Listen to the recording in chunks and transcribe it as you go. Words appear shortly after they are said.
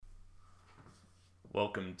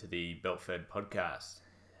Welcome to the Beltford podcast.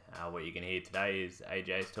 What you can hear today is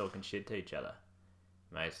AJ's talking shit to each other.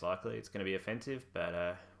 Most likely it's going to be offensive,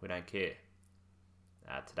 but we don't care.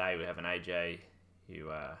 Today we have an AJ who,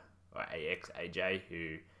 or ex-AJ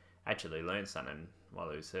who actually learned something while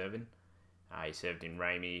he was serving. He served in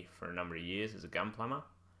Ramey for a number of years as a gun plumber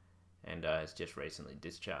and has just recently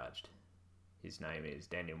discharged. His name is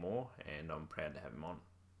Daniel Moore and I'm proud to have him on.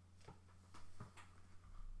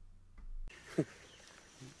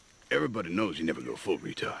 Everybody knows you never go full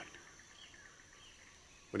retard.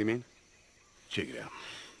 What do you mean? Check it out.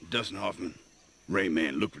 Dustin Hoffman, Rain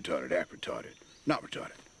Man, look retarded, act retarded, not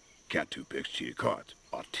retarded. Count two picks, cheated cards.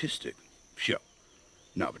 Autistic, sure,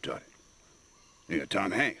 not retarded. You got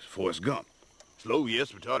Tom Hanks, Forrest Gump. Slow,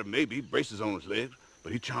 yes, retarded maybe, braces on his legs,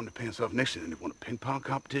 but he charmed the pants off next to him and he won a ping pong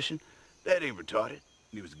competition. That ain't retarded.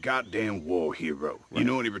 He was a goddamn war hero. Right. You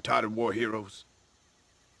know any retarded war heroes?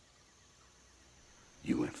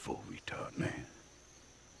 You went full retard, man.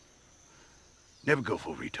 Never go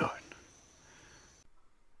full retard.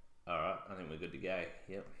 Alright, I think we're good to go.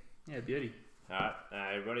 Yep. Yeah, beauty. Alright,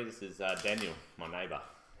 everybody, this is Daniel, my neighbour.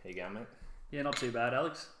 How you going, mate? Yeah, not too bad,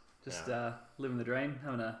 Alex. Just living the dream,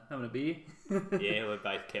 having a beer. Yeah, we're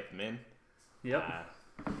both kept men. Yep.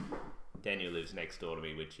 Daniel lives next door to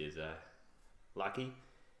me, which is lucky.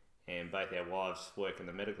 And both our wives work in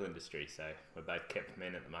the medical industry, so we're both kept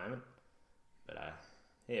men at the moment. But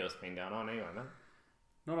yeah, what's been going on anyway, mate?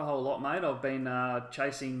 Not a whole lot, mate. I've been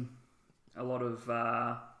chasing a lot of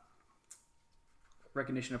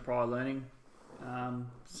recognition of prior learning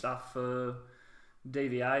stuff for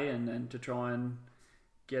DVA and to try and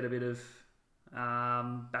get a bit of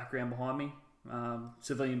background behind me,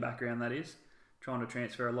 civilian background that is, trying to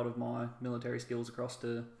transfer a lot of my military skills across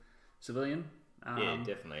to civilian. Yeah,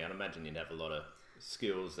 definitely. I'd imagine you'd have a lot of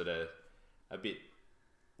skills that are a bit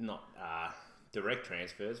not direct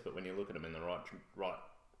transfers, but when you look at them in the right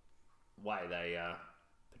way, they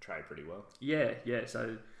portray pretty well. Yeah.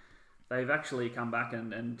 So they've actually come back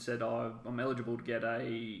and said I'm eligible to get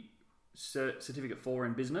a certificate 4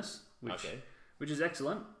 in business, which is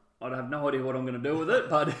excellent. I have no idea what I'm going to do with it,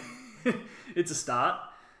 but it's a start.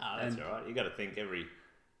 Oh, that's all right. You got to think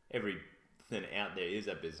everything out there is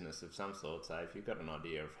a business of some sort. So if you've got an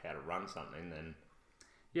idea of how to run something, then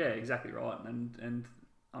yeah, exactly right. And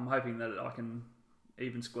I'm hoping that I can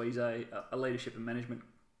even squeeze a leadership and management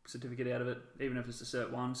certificate out of it, even if it's a Cert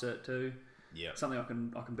 1, Cert 2. Yeah. Something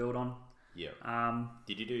I can build on. Yeah.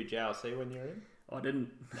 Did you do JLC when you were in? I didn't.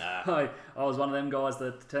 I was one of them guys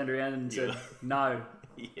that turned around and said, no,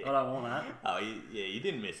 yeah. I don't want that. Oh, you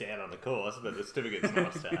didn't miss out on the course, but the certificate's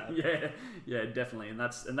nice to have. Yeah, definitely. And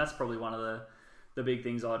that's probably one of the big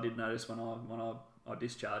things I did notice when I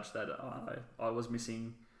discharged, that I was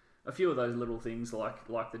missing a few of those little things like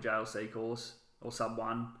the JLC course or Sub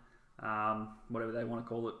 1, whatever they want to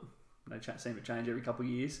call it. They seem to change every couple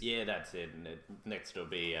of years. Yeah, that's it. And next will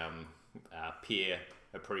be peer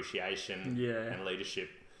appreciation and leadership.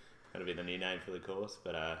 That'll be the new name for the course.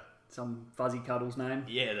 But some fuzzy cuddles name.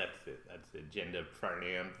 Yeah, that's it. That's the gender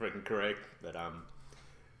pronoun freaking correct. But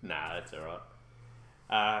nah, that's all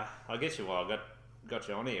right. I guess why I got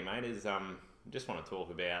you on here, mate, is just want to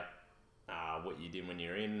talk about what you did when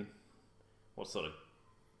you're in, what sort of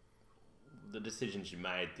the decisions you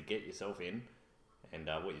made to get yourself in, and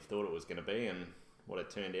what you thought it was going to be and what it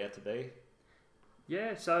turned out to be.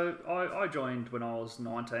 Yeah, so I joined when I was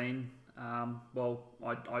 19.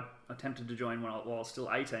 I attempted to join when I was still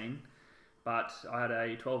 18, but I had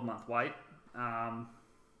a 12-month wait on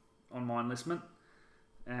my enlistment,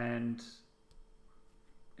 and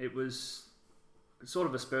it was sort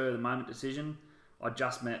of a spur-of-the-moment decision. I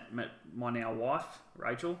just met my now wife,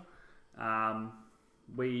 Rachel.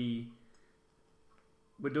 We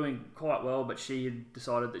were doing quite well, but she had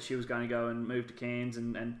decided that she was going to go and move to Cairns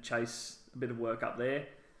and chase a bit of work up there,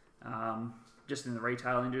 just in the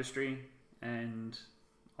retail industry. And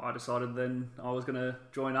I decided then I was going to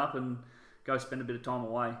join up and go spend a bit of time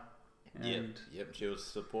away. And yep. She was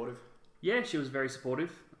supportive. Yeah, she was very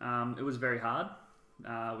supportive. It was very hard.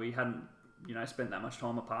 We hadn't spent that much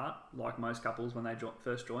time apart, like most couples when they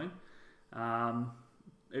first join.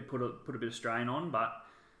 It put a bit of strain on, but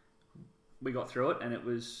we got through it, and it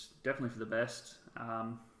was definitely for the best.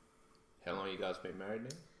 How long have you guys been married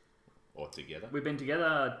now? Or together? We've been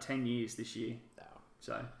together 10 years this year. Oh.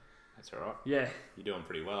 So that's all right. Yeah. You're doing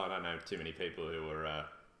pretty well. I don't know too many people who are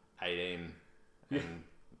 18 and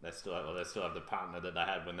they still have the partner that they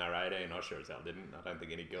had when they were 18. I sure as hell didn't. I don't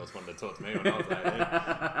think any girls wanted to talk to me when I was 18.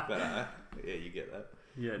 But yeah, you get that.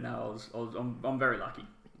 Yeah, no, I'm very lucky.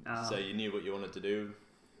 So you knew what you wanted to do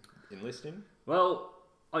enlisting? Well,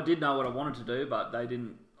 I did know what I wanted to do, but they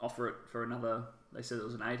didn't offer it for another. They said it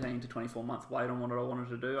was an 18 to 24 month wait on what I wanted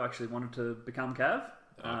to do. I actually wanted to become Cav.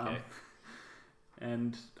 Okay.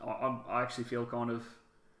 And I actually feel kind of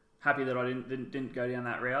happy that I didn't go down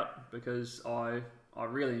that route, because I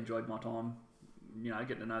really enjoyed my time,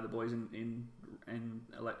 getting to know the boys in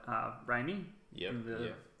RAME, Yep. in the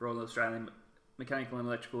Yep. Royal Australian Mechanical and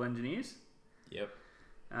Electrical Engineers. Yep.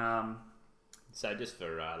 Um, So just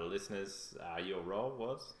for the listeners, your role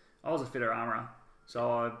was? I was a fitter armourer,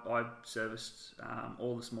 so I serviced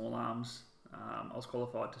all the small arms. I was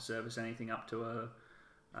qualified to service anything up to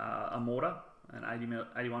a mortar, an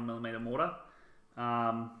 81mm mortar.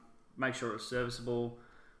 Make sure it was serviceable,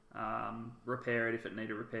 repair it if it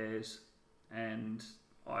needed repairs, and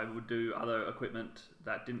I would do other equipment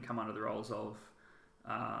that didn't come under the roles of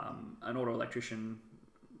an auto electrician,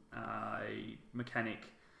 a mechanic,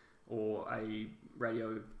 or a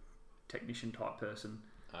radio technician type person.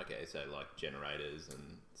 Okay, so like generators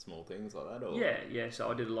and small things like that, or Yeah. So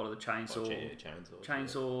I did a lot of the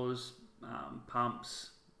chainsaws,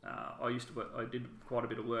 pumps. I did quite a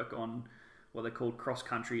bit of work on what they're called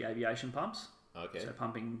cross-country aviation pumps. Okay. So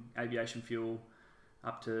pumping aviation fuel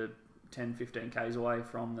up to 10, 15 k's away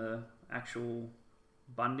from the actual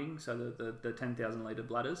bunding, so the 10,000 litre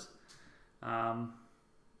bladders,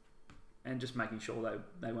 and just making sure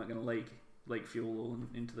they weren't going to leak fuel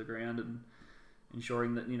into the ground, and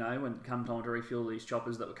ensuring that, when it come time to refuel these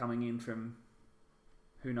choppers that were coming in from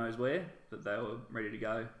who knows where, that they were ready to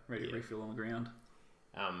go, ready to refuel on the ground.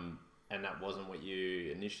 And that wasn't what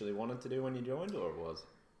you initially wanted to do when you joined, or it was?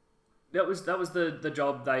 That was the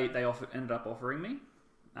job they ended up offering me,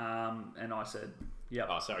 and I said, "Yep."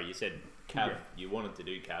 Oh, sorry, you said Cav. Yeah. You wanted to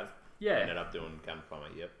do Cav. Yeah. Ended up doing Cam Plumber.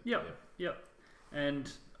 Yep.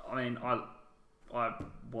 And I mean, I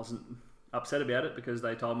wasn't upset about it, because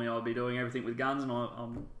they told me I'd be doing everything with guns, and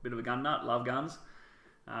I'm a bit of a gun nut. Love guns.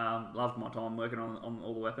 Loved my time working on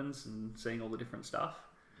all the weapons and seeing all the different stuff.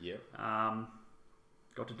 Yep.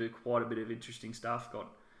 Got to do quite a bit of interesting stuff.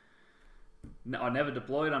 I never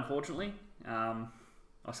deployed, unfortunately. I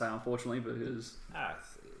say unfortunately because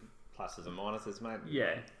Pluses and minuses, mate.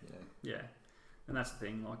 yeah, and that's the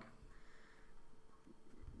thing. Like,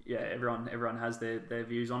 everyone has their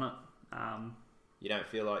views on it. You don't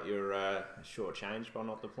feel like you're shortchanged by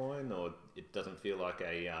not deploying, or it doesn't feel like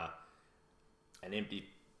an empty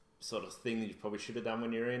sort of thing that you probably should have done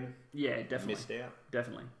when you're in? Yeah, definitely. Missed out?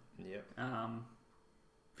 Definitely. Yeah.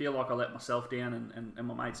 Feel like I let myself down and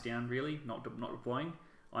my mates down, really, not deploying.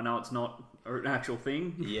 I know it's not an actual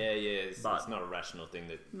thing. Yeah, it's But- not a rational thing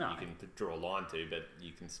that No. you can draw a line to, but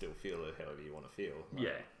you can still feel it however you want to feel.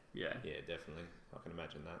 Like, Yeah. Yeah, definitely. I can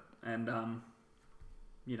imagine that. And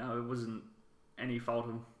it wasn't any fault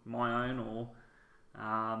of my own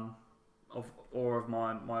of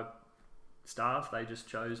my staff. They just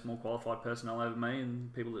chose more qualified personnel over me,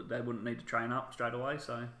 and people that they wouldn't need to train up straight away.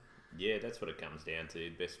 So Yeah, that's what it comes down to.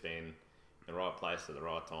 Best being in the right place at the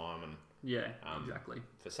right time. And yeah, exactly.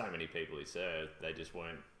 for so many people who serve, they just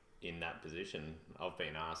weren't in that position. I've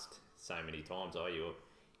been asked so many times,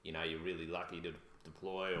 you're really lucky to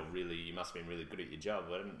deploy, or really you must have been really good at your job.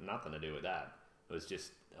 Well, it had nothing to do with that. It was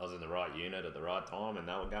just I was in the right unit at the right time, and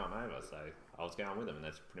they were going over, so I was going with them, and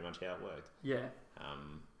that's pretty much how it worked. Yeah.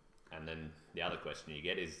 And then the other question you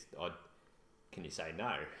get is, can you say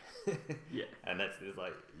no? Yeah. And it's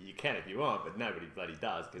like, you can if you want, but nobody bloody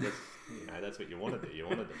does, because that's what you want to do. You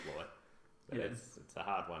want to deploy. But Yeah. it's a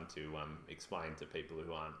hard one to explain to people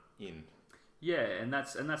who aren't in. Yeah, and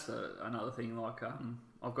that's another thing. Like,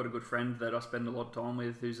 I've got a good friend that I spend a lot of time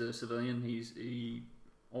with, who's a civilian. He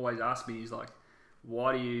always asks me, he's like,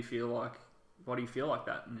 why do you feel like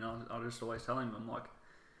that? And I just always tell him, I'm like,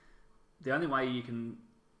 the only way you can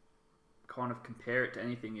kind of compare it to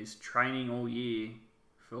anything is training all year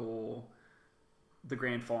for the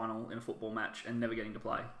grand final in a football match and never getting to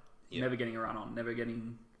play, never getting a run on, never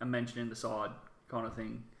getting a mention in the side, kind of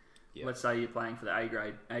thing. Yep. Let's say you're playing for the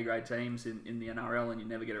A grade teams in the NRL and you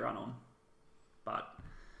never get a run on, but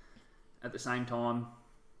at the same time,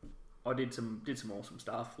 I did some awesome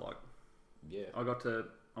stuff. Like,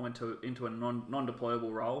 I went into a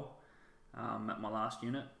non-deployable role at my last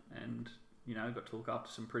unit, and got to look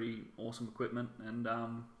after some pretty awesome equipment and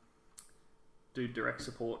do direct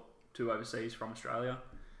support to overseas from Australia.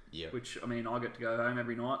 Yeah. Which, I mean, I get to go home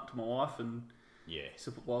every night to my wife and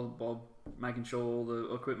support while making sure all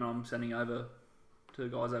the equipment I'm sending over to the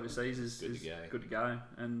guys overseas is good to go.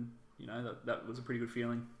 And that was a pretty good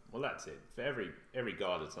feeling. Well, that's it. For every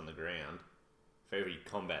guy that's on the ground, for every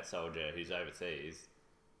combat soldier who's overseas,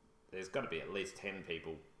 there's got to be at least 10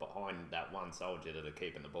 people behind that one soldier that are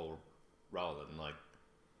keeping the ball rolling. Like,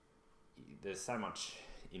 there's so much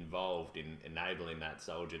involved in enabling that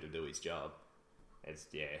soldier to do his job. It's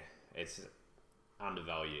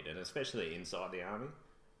undervalued, and especially inside the army.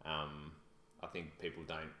 I think people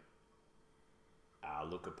don't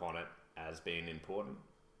look upon it as being important,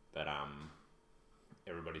 but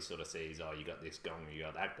everybody sort of sees, oh, you got this gong, you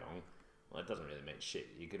got that gong. Well, it doesn't really mean shit.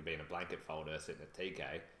 You could have been a blanket folder sitting at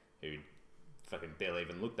TK who fucking barely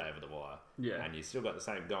even looked over the wire. Yeah. And you still got the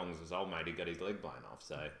same gongs as old mate who got his leg blown off.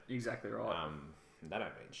 So Exactly right. that don't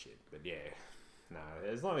mean shit. But yeah, no,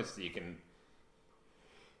 as long as you can,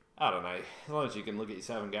 I don't know, as long as you can look at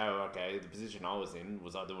yourself and go, okay, the position I was in,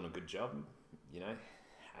 was I doing a good job? You know,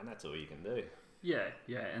 and that's all you can do. Yeah,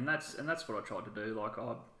 and that's what I tried to do. Like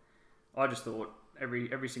I just thought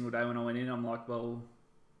every single day when I went in, I'm like, well,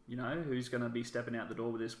 you know, who's going to be stepping out the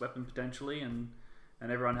door with this weapon potentially? And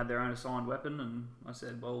everyone had their own assigned weapon, and I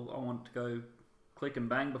said, well, I want to go click and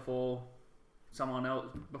bang before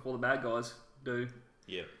the bad guys do.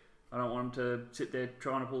 Yeah. I don't want them to sit there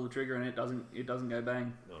trying to pull the trigger and it doesn't go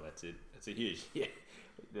bang. No, that's it. It's a huge,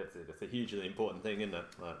 that's it. It's a hugely important thing, isn't it?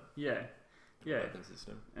 Like, yeah. weapon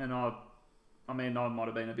system. And I mean, I might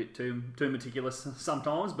have been a bit too meticulous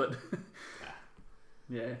sometimes, but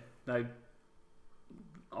yeah, I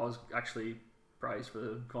was actually praised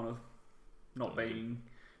for kind of not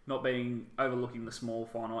being overlooking the small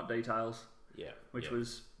finite details. Yeah. Which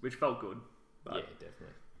felt good. But, yeah,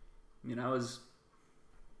 definitely. You know, as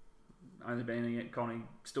only being kind of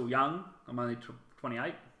still young, I'm only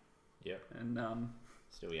 28. Yeah. And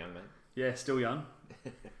still young, mate. Yeah, still young.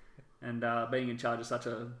 And being in charge of such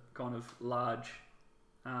a kind of large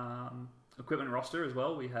equipment roster as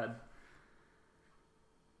well, we had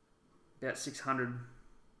about 600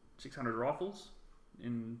 rifles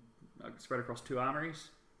spread across 2 armories,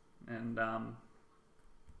 and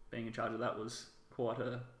being in charge of that was quite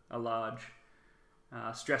a large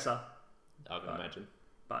stressor. I can imagine.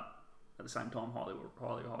 But at the same time, highly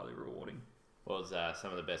rewarding. What was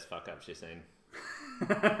some of the best fuck ups you've seen?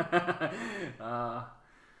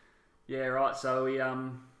 Yeah, right. So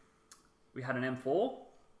we had an M4,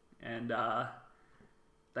 and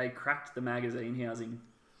they cracked the magazine housing.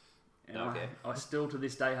 And okay. I still to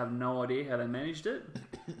this day have no idea how they managed it,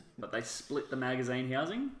 but they split the magazine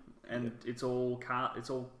housing, and it's all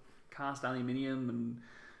cast aluminium and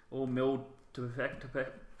all milled to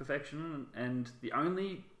perfection. And the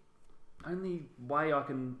only way I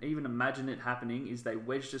can even imagine it happening is they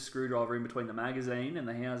wedged a screwdriver in between the magazine and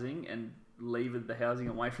the housing and levered the housing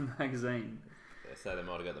away from the magazine. Yeah, so they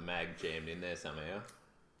might have got the mag jammed in there somehow.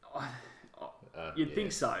 You'd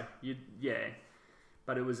think so.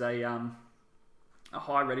 But it was a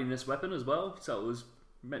high readiness weapon as well, so it was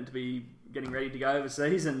meant to be getting ready to go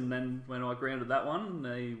overseas. And then when I grounded that one,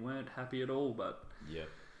 they weren't happy at all. But yep.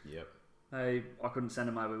 I couldn't send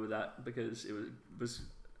them over with that because it was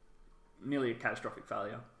nearly a catastrophic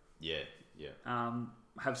failure. Yeah.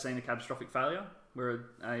 Have seen a catastrophic failure where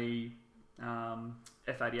a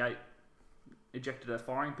F-88 ejected a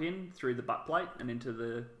firing pin through the butt plate and into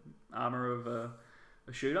the armour of a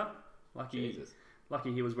shooter.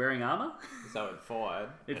 Lucky he was wearing armour. So it fired.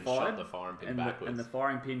 Shot the firing pin backwards. And the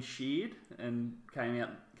firing pin sheared and came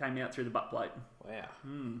out through the butt plate. Wow,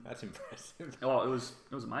 that's impressive. Oh, it was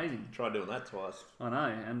amazing. Try doing that twice. I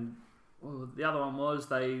know. And the other one was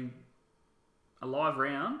a live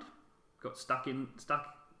round got stuck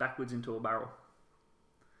backwards into a barrel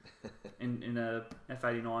in a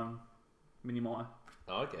F-89 Minimi.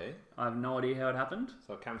 Oh, okay. I have no idea how it happened.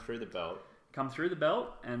 So it come through the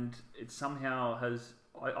belt, and it somehow has.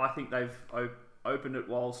 I think they've opened it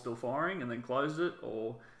while still firing and then closed it,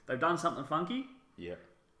 or they've done something funky. Yeah.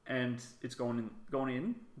 And it's gone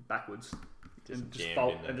in backwards, just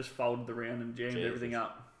folded the round and jammed everything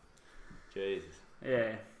up. Jesus.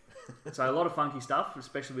 Yeah. So a lot of funky stuff,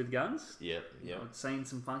 especially with guns. Yep. I've seen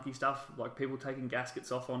some funky stuff, like people taking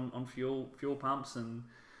gaskets off on fuel pumps and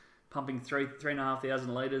pumping 3,500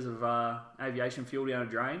 litres of aviation fuel down a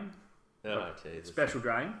drain. Oh, Jesus. Special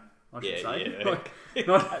drain, I should say.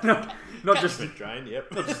 Yeah. Not just a drain.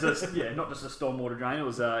 Yep. Not just a stormwater drain. It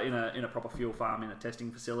was in a proper fuel farm in a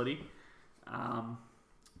testing facility.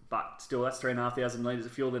 But still, that's 3,500 litres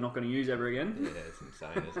of fuel they're not going to use ever again. Yeah, it's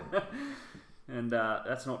insane, isn't it? And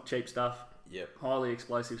that's not cheap stuff. Yep. Highly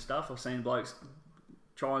explosive stuff. I've seen blokes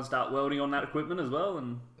try and start welding on that equipment as well,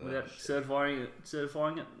 and without certifying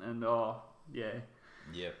it. And Yep.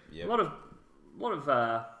 A lot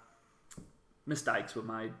of mistakes were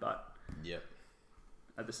made, but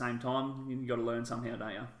at the same time, you got to learn somehow,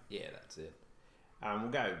 don't you? Yeah, that's it. We'll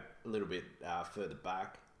go a little bit further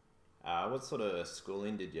back. What sort of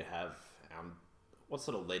schooling did you have? What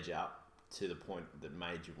sort of led you up to the point that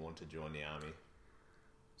made you want to join the army?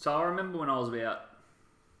 So I remember when I was about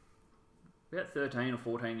 13 or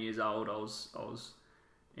 14 years old, I was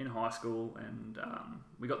in high school, and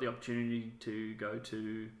we got the opportunity to go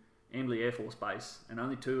to Amberley Air Force Base, and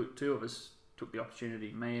only two of us took the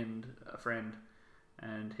opportunity, me and a friend,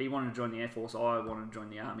 and he wanted to join the Air Force, I wanted to join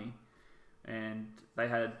the army, and they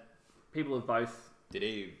had people of both. Did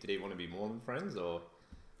he want to be more than friends, or?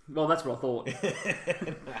 Well, that's what I thought.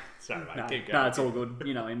 Sorry, mate. No, Keep going. no, it's all good.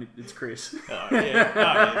 You know, and it's Chris. Oh,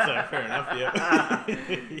 yeah. So fair enough,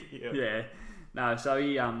 yeah. Yeah. No, so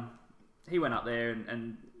he went up there,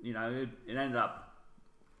 and you know, it ended up,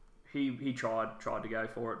 he tried to go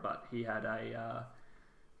for it, but he had a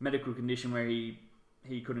medical condition where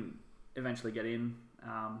he couldn't eventually get in.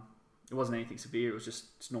 It wasn't anything severe, it was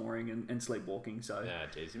just snoring and sleepwalking. So Yeah,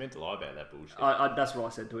 geez, you meant to lie about that bullshit. that's what I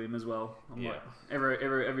said to him as well. I'm like,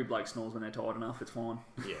 every bloke snores when they're tired enough, it's fine.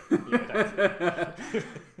 That's it.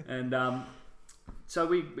 And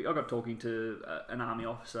so I got talking to an army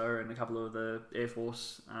officer and a couple of the Air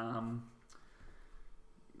Force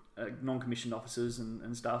non-commissioned officers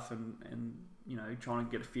and stuff, and you know, trying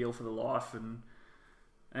to get a feel for the life,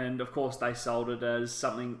 and of course they sold it as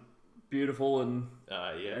something beautiful and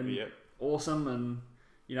awesome, and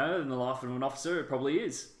you know, in the life of an officer it probably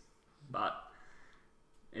is, but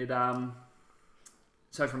it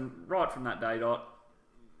so from that day dot,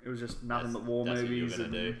 it was just nothing but war movies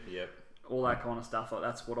and all that kind of stuff. Like,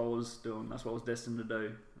 that's what I was doing. That's what I was destined to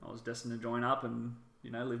do. I was destined to join up and,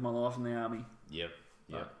 you know, live my life in the army. Yep.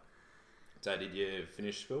 So did you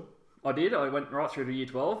finish school? I did. I went right through to year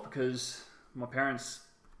 12 because my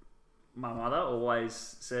mother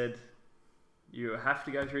always said, you have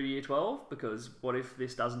to go through to year 12 because what if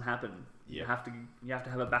this doesn't happen? You have to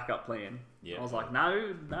have a backup plan. Yep. I was like,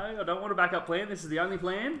 no, I don't want a backup plan. This is the only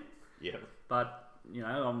plan. Yeah. But, you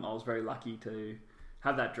know, I was very lucky to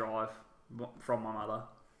have that drive from my mother.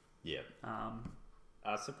 Yeah.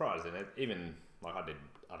 Surprising. Even like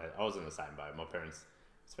I was in the same boat. My parents,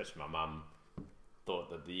 especially my mum, thought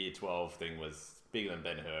that the year 12 thing was bigger than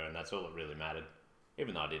Ben-Hur, and that's all that really mattered.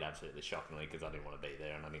 Even though I did absolutely shockingly because I didn't want to be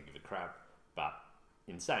there and I didn't give a crap. But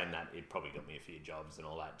in saying that, it probably got me a few jobs and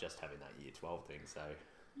all that, just having that year 12 thing. So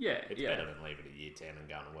it's better than leaving at year 10 and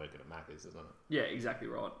going and working at Macca's, isn't it? Yeah, exactly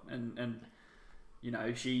right. And you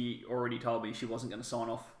know, she already told me she wasn't going to sign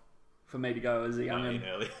off for me to go as a young'un.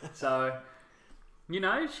 So, you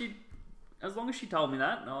know, as long as she told me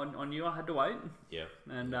that, I knew I had to wait. Yeah.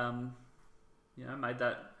 And you know, made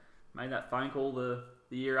that phone call the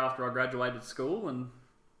year after I graduated school, and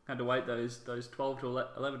had to wait those 12 to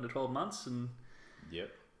 11 to 12 months, and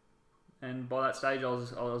and by that stage I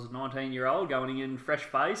was a 19-year-old going in fresh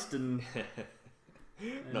faced and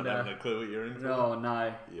not having a clue what you're in for. Oh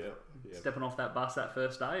no. Yeah. Stepping off that bus that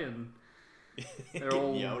first day, and they're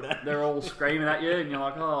all screaming at you, and you're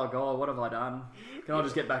like, oh god, what have I done? Can I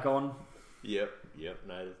just get back on? Yep.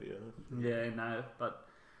 No, yeah, no, but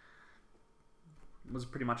was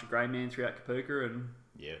pretty much a grey man throughout Kapooka, and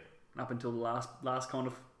up until the last kind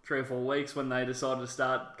of 3 or 4 weeks when they decided to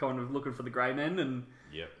start kind of looking for the grey men and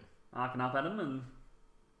arcing up at them, and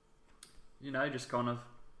you know, just kind of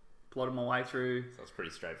plodded my way through. So it's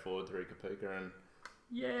pretty straightforward through Kapooka and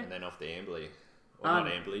then off to Amberley, or not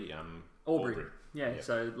Amberley, Albury. Yeah,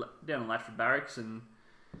 so down in Latchford Barracks, and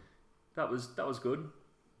that was good.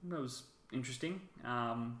 That was interesting.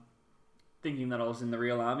 Thinking that I was in the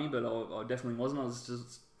real army, but I definitely wasn't. I was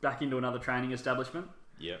just back into another training establishment.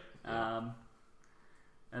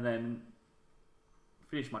 And then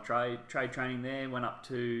finished my trade training there. Went up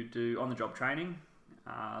to do on-the-job training.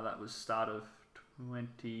 That was start of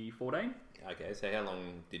 2014. Okay, so how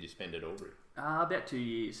long did you spend at Albury? About 2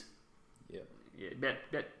 years. Yeah, about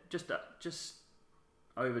just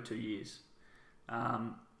over 2 years.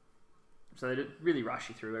 So they really rush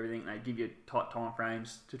you through everything. They give you tight time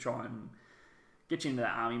frames to try and get you into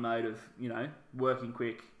that army mode of, you know, working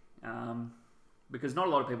quick. Because not a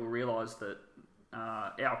lot of people realise that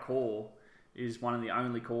our corps is one of the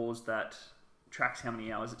only corps that tracks how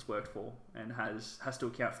many hours it's worked for and has to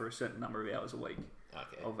account for a certain number of hours a week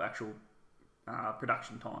of actual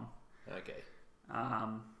production time. Okay.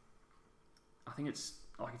 I think it's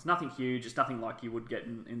nothing huge. It's nothing like you would get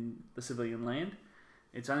in the civilian land.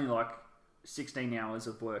 It's only like 16 hours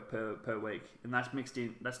of work per week, and that's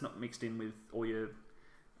not mixed in with all your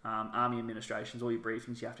army administrations, all your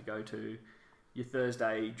briefings you have to go to, your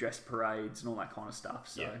Thursday dress parades and all that kind of stuff.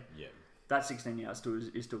 So that 16 hours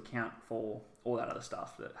is to account for all that other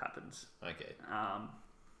stuff that happens. Okay.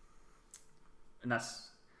 And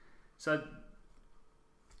that's so.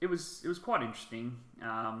 It was quite interesting.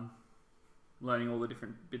 learning all the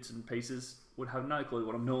different bits and pieces. Would have no clue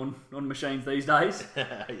what I'm doing on machines these days.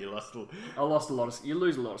 You lost. I lost a lot of. You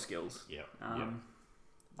lose a lot of skills. Yeah.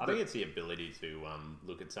 I think it's the ability to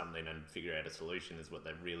look at something and figure out a solution is what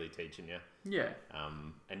they're really teaching you. Yeah.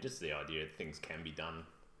 And just the idea that things can be done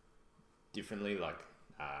differently. Like,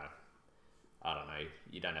 I don't know,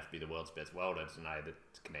 you don't have to be the world's best welder to know that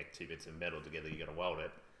to connect two bits of metal together, you got to weld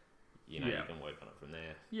it. You know, you can work on it from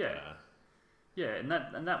there. Yeah. Yeah,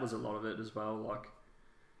 and that was a lot of it as well. Like,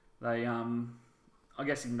 they, I'm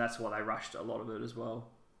guessing that's why they rushed a lot of it as well.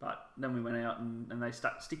 But then we went out and they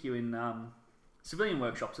stick you in civilian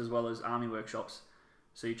workshops as well as army workshops.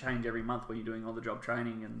 So you change every month when you're doing all the job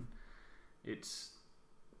training, and it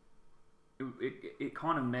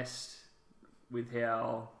kind of messed with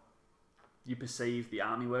how you perceive the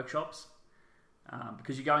army workshops,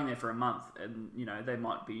 because you're going there for a month, and you know they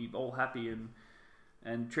might be all happy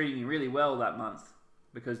and treating you really well that month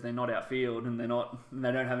because they're not outfield and they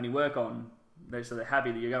don't have any work on. So they're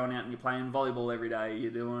happy that you're going out and you're playing volleyball every day.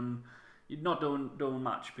 You're not doing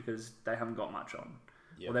much because they haven't got much on,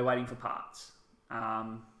 or they're waiting for parts.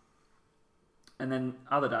 And then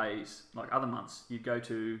other days, like other months, you'd go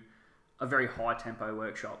to a very high tempo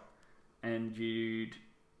workshop, and you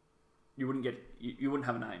wouldn't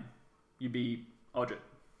have a name. You'd be Odget.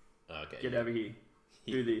 Okay. Get over here.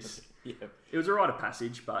 Do this. Yeah. It was a rite of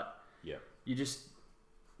passage, but Yeah. you just,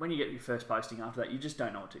 when you get your first posting after that, you just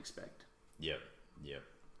don't know what to expect. Yep.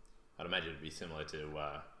 I'd imagine it'd be similar to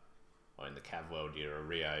in the Cav world, you're a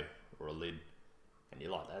Rio or a Lid, and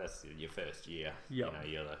you're like that. That's your first year. Yep.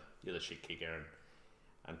 You know, you're the shit kicker, and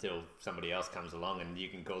until somebody else comes along and you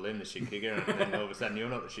can call them the shit kicker, and then all of a sudden you're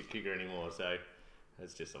not the shit kicker anymore. So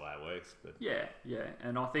that's just the way it works. But Yeah,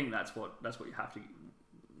 and I think that's what you have to,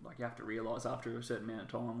 like, you have to realise after a certain amount of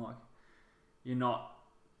time, like, you're not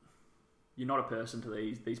a person to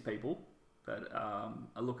these people that are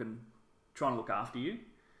trying to look after you.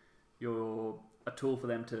 You're a tool for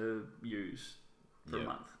them to use for a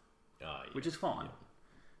month, which is fine.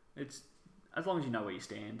 It's as long as you know where you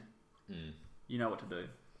stand, you know what to do.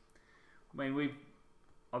 I mean,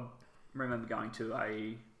 I remember going to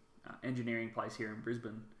a engineering place here in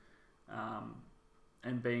Brisbane,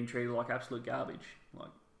 and being treated like absolute garbage,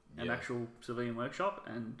 like an actual civilian workshop,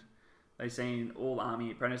 and they seen all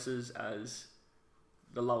army apprentices as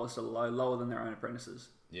the lowest of the low, lower than their own apprentices.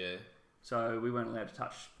 Yeah. So we weren't allowed to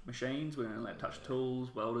touch machines, we weren't allowed to touch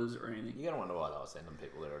tools, welders, or anything. You gotta wonder why they were sending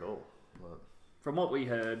people there at all. Well, From what we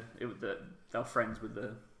heard, they were friends with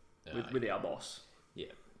with our boss.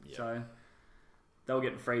 Yeah. So they were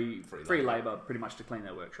getting free labour pretty much to clean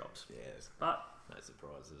their workshops. Yes. But No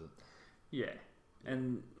surprise, is it? yeah,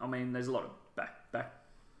 and I mean, there's a lot of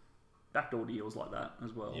backdoor deals like that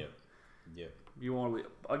as well. Yep.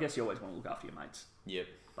 I guess you always want to look after your mates. Yep.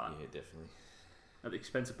 But Yeah, definitely. at the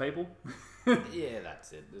expense of people. Yeah,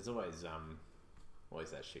 that's it. There's always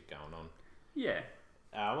that shit going on. Yeah.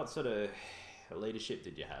 What sort of leadership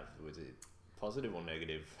did you have? Was it positive or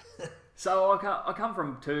negative? So I come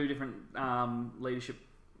from two different leadership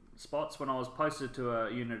spots. When I was posted to a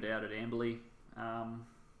unit out at Amberley,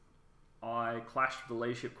 I clashed with the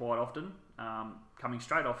leadership quite often, coming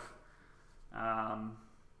straight off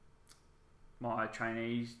my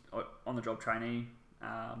trainees, on-the-job trainee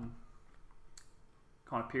kind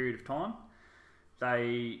of period of time.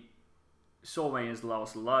 They saw me as the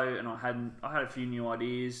lowest of the low, and I had a few new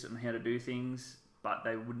ideas on how to do things, but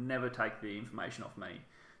they would never take the information off me.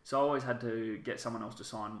 So I always had to get someone else to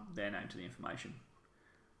sign their name to the information.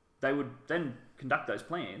 They would then conduct those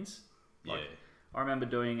plans. Like, I remember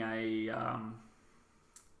doing a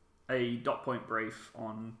dot point brief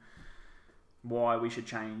on why we should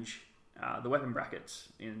change the weapon brackets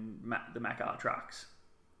in the Mac-R trucks,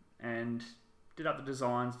 and did up the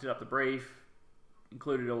designs, did up the brief,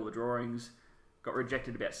 included all the drawings, got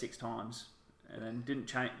rejected about 6 times, and then didn't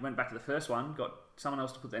change. Went back to the first one, got someone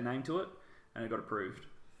else to put their name to it, and it got approved.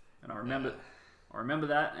 And I remember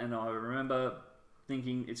that, and I remember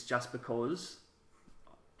thinking it's just because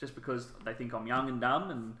they think I'm young and dumb,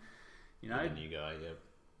 and you know, the new guy. Yep.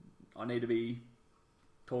 I need to be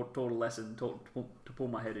taught a lesson, taught to pull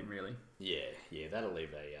my head in, really. Yeah, that'll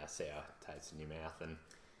leave a sour taste in your mouth, and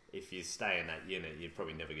if you stay in that unit, you're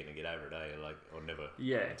probably never going to get over it, or never.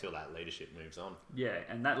 Yeah. Until that leadership moves on. Yeah,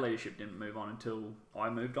 and that leadership didn't move on until I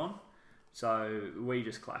moved on, so we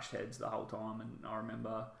just clashed heads the whole time. And I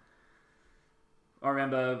remember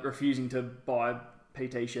refusing to buy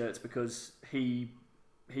PT shirts because he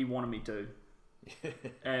wanted me to,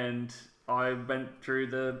 and I went through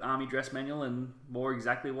the army dress manual and wore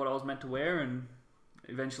exactly what I was meant to wear, and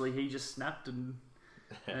eventually he just snapped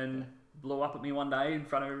and blew up at me one day in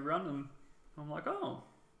front of everyone, and I'm like, oh,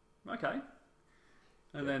 okay.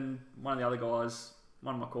 And then one of the other guys,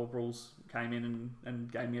 one of my corporals, came in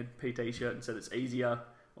and gave me a PT shirt and said it's easier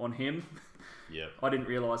on him. Yep. I didn't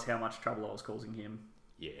realise how much trouble I was causing him.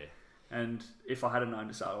 Yeah. And if I had known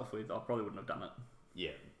to start off with, I probably wouldn't have done it.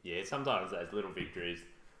 Yeah. Yeah. Sometimes those little victories,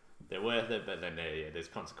 they're worth it, but then there's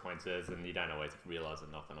consequences, and you don't always realise the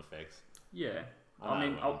knock-on effects. Yeah.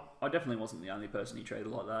 I definitely wasn't the only person he treated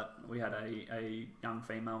like that. We had a young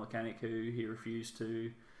female mechanic who he refused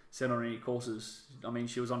to send on any courses. I mean,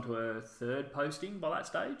 she was onto her third posting by that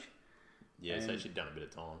stage. Yeah, so she'd done a bit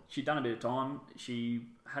of time. She'd done a bit of time. She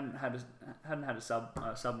hadn't had a sub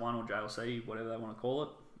 1 or JLC, whatever they want to call it.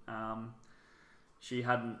 She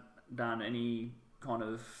hadn't done any kind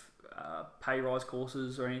of pay rise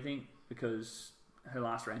courses or anything because her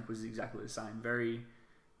last rank was exactly the same. Very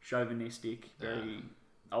chauvinistic, very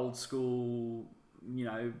old school. You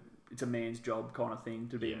know, it's a man's job kind of thing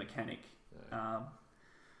to be a mechanic.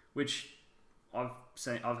 Which I've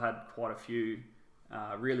had quite a few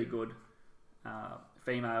really good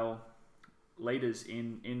female leaders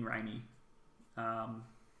in Ramey,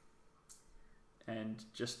 and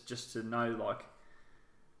just to know, like,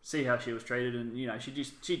 see how she was treated, and you know, she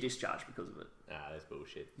discharged because of it. That's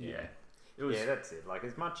bullshit. Yeah. It was, yeah, that's it. Like,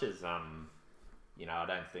 as much as you know, I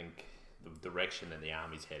don't think the direction that the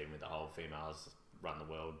army's heading with the whole females run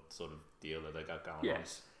the world sort of deal that they got going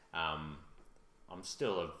on. I'm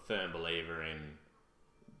still a firm believer in,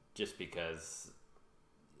 just because,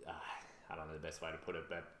 I don't know the best way to put it,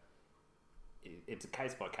 but it's a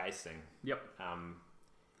case-by-case thing. Yep.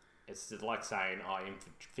 It's just like saying,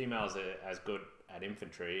 females are as good at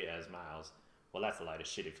infantry as males. Well, that's the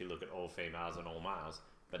latest shit if you look at all females and all males.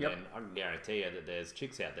 But then I can guarantee you that there's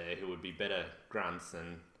chicks out there who would be better grunts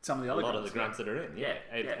than some of the other a lot of the grunts that are in. Yeah.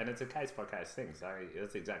 And it's a case-by-case thing, so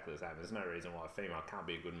it's exactly the same. There's no reason why a female can't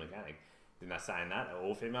be a good mechanic. They're not saying that. Are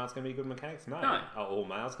all females going to be good mechanics? No. Are all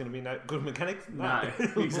males going to be good mechanics? No.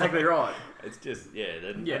 Exactly right. It's just,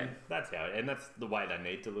 then that's how and that's the way they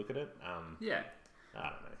need to look at it. I don't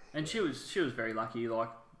know. And she was very lucky. Like,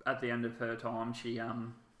 at the end of her time, she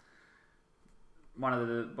one of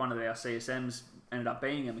our CSMs ended up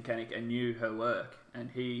being a mechanic and knew her work, and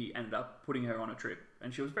he ended up putting her on a trip,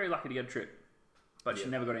 and she was very lucky to get a trip, but she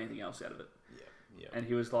never got anything else out of it. Yeah. And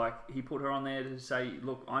he was like, he put her on there to say,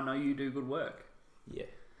 look, I know you do good work. Yeah.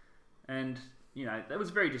 And, you know, that was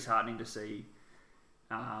very disheartening to see.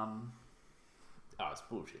 It's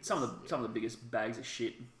bullshit. Some of the biggest bags of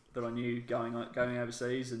shit that I knew going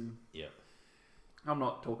overseas, and I'm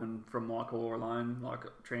not talking from my corps alone, like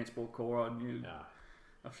Transport Corps. I knew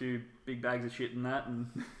a few big bags of shit in that,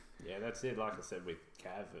 and that's it. Like I said, with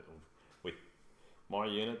Cav, with my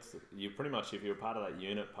units, you pretty much, if you're part of that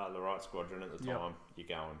unit, part of the right squadron at the time, you're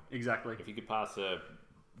going. Exactly. If you could pass a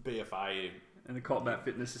BFA and the combat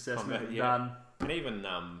fitness assessment done, and even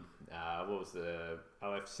what was the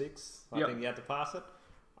OF6? I think you had to pass it.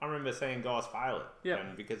 I remember seeing guys fail it,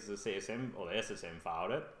 and because the CSM or the SSM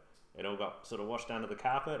failed it, it all got sort of washed under the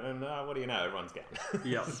carpet, and what do you know, everyone's going.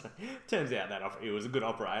 Yeah. So, turns out that he was a good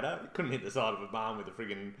operator. Couldn't hit the side of a barn with a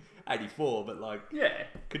friggin' 84, but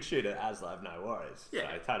could shoot it ASLAV, no worries.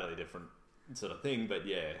 Yeah. So totally different sort of thing, but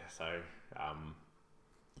so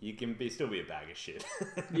you can still be a bag of shit.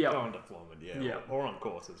 On deployment, or on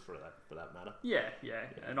courses for that matter. Yeah.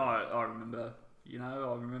 And I remember,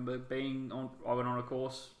 I went on a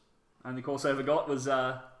course. Only course I ever got was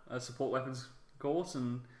a support weapons course,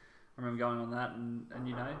 and I remember going on that, and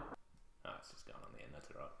you know. Oh, it's just going on the end. That's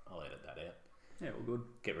alright. I'll edit that out. Yeah, all good.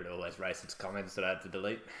 Get rid of all those racist comments that I had to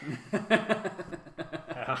delete.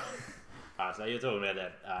 So you're talking about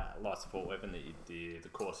that light support weapon that the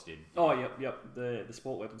course did. Oh, yep. The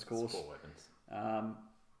sport weapons course. Sport weapons.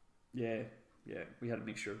 Yeah. We had a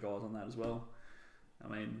mixture of guys on that as well. I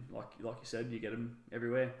mean, like you said, you get them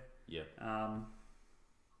everywhere. Yeah.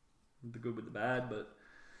 The good with the bad, but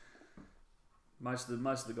most of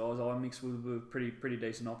the guys I mixed with were pretty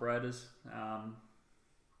decent operators. I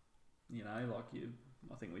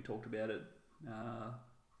think we talked about it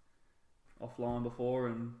offline before,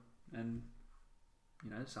 and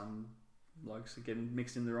some blokes are getting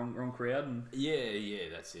mixed in the wrong crowd, and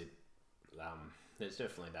that's it. There's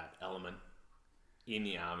definitely that element in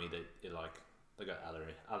the army that you're like, they got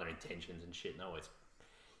other intentions and shit, and always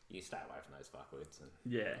you stay away from those fuckwits. And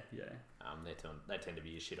they tend to be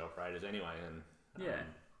your shit operators anyway, and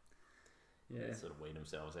they sort of weed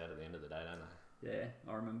themselves out at the end of the day, don't they? Yeah,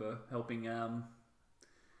 I remember helping a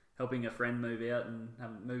friend move out and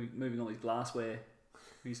moving all his glassware.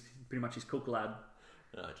 He's pretty much his cook lad.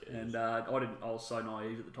 Oh, Jesus. And I was so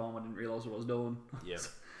naive at the time. I didn't realise what I was doing. Yeah.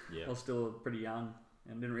 I was still pretty young,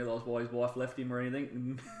 and didn't realise why his wife left him or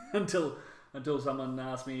anything until someone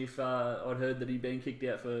asked me if I'd heard that he'd been kicked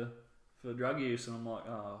out for drug use, and I'm like,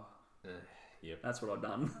 oh, yep. that's what I'd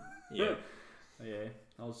done. Yeah. Yeah,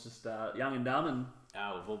 I was just young and dumb, and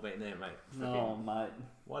Oh, we've all been there, mate. oh, mate,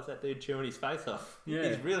 Why's that dude chewing his face off? Yeah.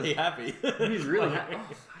 He's really happy. he's really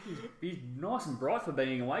he's nice and bright for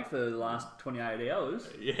being awake for the last 28 hours.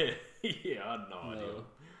 Yeah, yeah, I had no idea. No.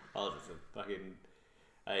 I was just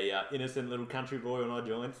a innocent little country boy when I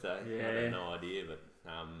joined, so I Yeah. had no idea. But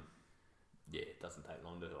yeah, it doesn't take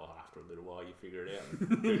long to. After a little while, you figure it out.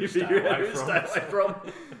 Who to Stay away from. away from.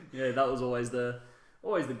 Yeah, that was always the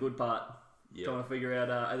good part. Yeah, Trying to figure out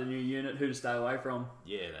at a new unit who to stay away from.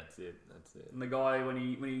 yeah, that's it. That's it. And the guy when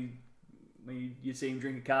you see him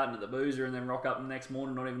drink a carton at the boozer and then rock up the next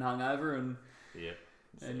morning not even hungover, and Yeah,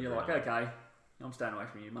 and you're like, okay, I'm staying away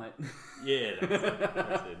from you, mate. Yeah, that's it.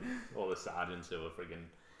 That's it. All the sergeants who are friggin'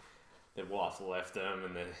 their wives left them,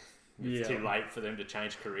 and it's too late for them to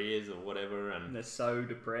change careers or whatever, and And they're so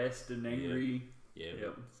depressed and angry. yeah,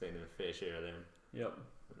 Yep. we've seen a fair share of them. Yep.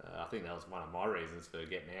 I think that was one of my reasons for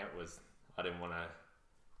getting out, was I didn't want to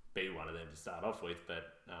be one of them to start off with,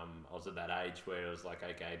 but I was at that age where it was like,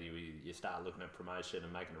 okay, you start looking at promotion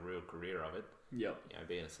and making a real career of it. Yep. You know,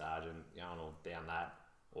 being a sergeant, going all down that,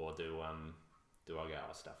 or do I go,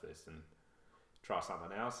 I'll stuff this and try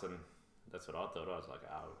something else? And that's what I thought. I was like,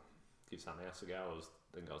 I'll give something else a go.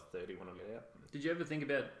 I think I was 30 when I got out. Did you ever think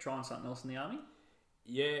about trying something else in the army?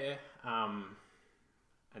 Yeah,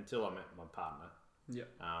 until I met my partner. Yep.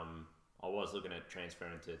 I was looking at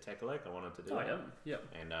transferring to Tech Elect. I wanted to do Oh, that. yeah. Yep.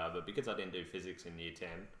 And but because I didn't do physics in year 10,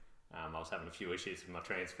 I was having a few issues with my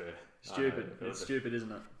transfer. Stupid. It was It's stupid,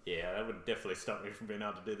 isn't it? Yeah, that would definitely stop me from being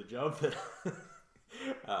able to do the job. But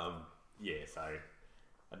yeah, so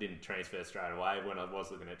I didn't transfer straight away when I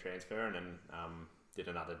was looking at transferring, and did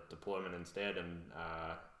another deployment instead. And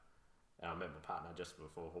I met my partner just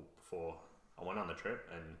before I went on the trip.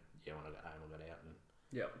 And yeah, when I got home, I got out, and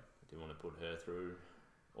Yep. I didn't want to put her through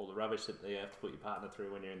all the rubbish that you have to put your partner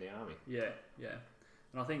through when you're in the army. Yeah. Yeah.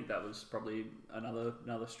 And I think that was probably another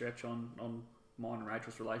stretch on mine and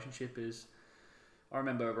Rachel's relationship. Is I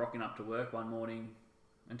remember rocking up to work one morning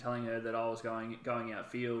and telling her that I was going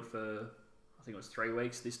outfield for, I think it was 3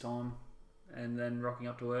 weeks this time, and then rocking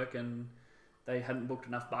up to work and they hadn't booked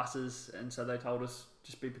enough buses, and so they told us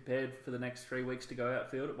just be prepared for the next 3 weeks to go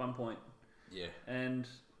outfield at one point. Yeah. And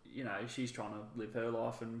you know, she's trying to live her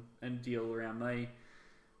life and deal around me,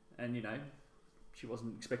 and you know, she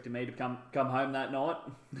wasn't expecting me to come home that night.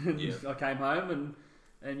 Yeah. I came home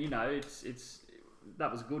and you know, it's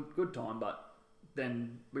that was a good time, but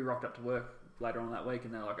then we rocked up to work later on that week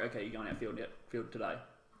and they're like, okay, you're going outfield today.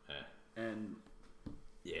 Yeah. And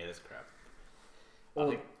Yeah, that's crap.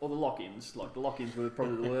 or the lock-ins, like the lock-ins were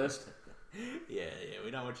probably the worst. Yeah,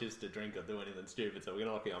 we don't want you to drink or do anything stupid, so we're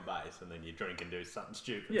gonna lock you on base, and then you drink and do something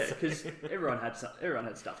stupid. Yeah, because everyone had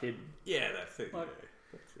stuff hidden. Yeah, that's it. Like- yeah,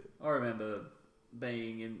 that's it. I remember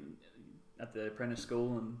being at the apprentice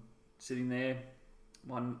school and sitting there.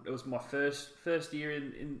 It was my first year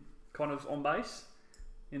in kind of on base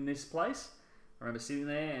in this place. I remember sitting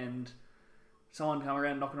there and someone come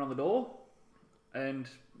around knocking on the door, and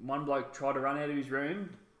one bloke tried to run out of his room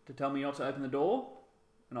to tell me not to open the door,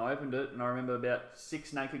 and I opened it, and I remember about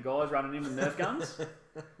 6 naked guys running in with Nerf guns,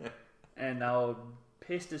 and they were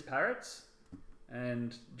pissed as parrots,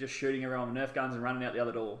 and just shooting everyone with Nerf guns and running out the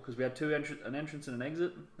other door, because we had an entrance and an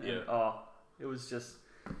exit. And, Yeah. It was just,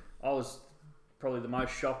 I was probably the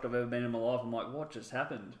most shocked I've ever been in my life. I'm like, what just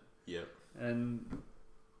happened? Yep. And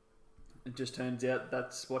it just turns out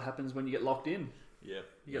that's what happens when you get locked in. Yep.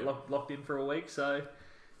 You get locked in for a week, so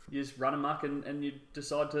you just run amok and you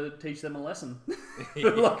decide to teach them a lesson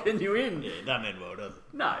for locking you in. Yeah, it doesn't end well, does it?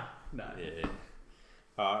 No. Yeah.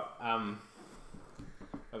 Alright,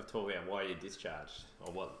 have a talk about why you discharged,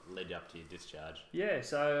 or what led up to your discharge. Yeah,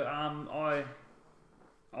 so I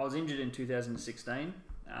was injured in 2016.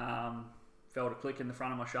 Felt a click in the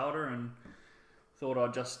front of my shoulder and thought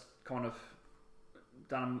I'd just kind of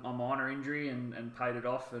done a minor injury and paid it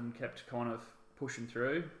off and kept kind of pushing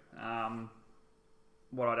through.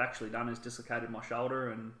 What I'd actually done is dislocated my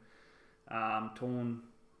shoulder and torn,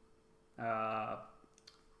 had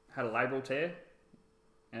a labral tear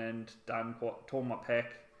and torn my pec,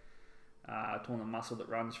 torn the muscle that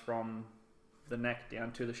runs from the neck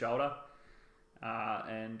down to the shoulder,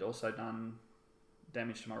 and also done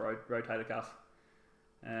damage to my rotator cuff.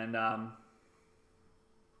 And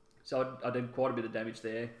so I did quite a bit of damage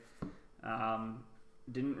there.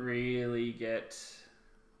 Didn't really get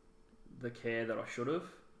the care that I should have.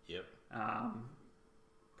 Yep.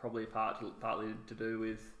 Probably partly to do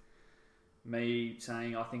with me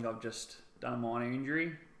saying I think I've just done a minor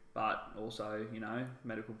injury, but also, you know,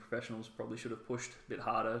 medical professionals probably should have pushed a bit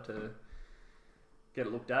harder to get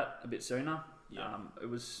it looked at a bit sooner. Yeah. It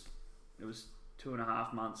was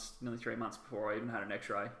 2.5 months, nearly 3 months before I even had an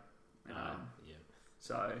X-ray. Yeah.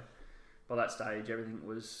 So by that stage, everything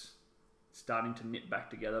was starting to knit back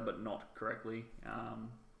together, but not correctly.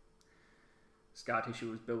 Scar tissue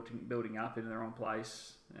was building up in the wrong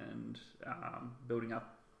place and building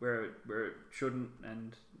up where it shouldn't,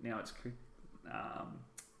 and now it's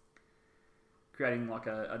creating like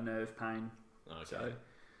a nerve pain. Okay.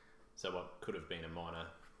 So what could have been a minor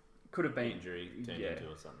injury turned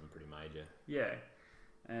into something pretty major. Yeah,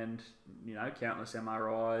 and you know, countless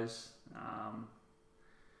MRIs.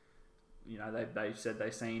 You know, they said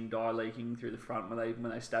they seen dye leaking through the front when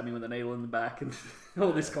they stabbed me with a needle in the back and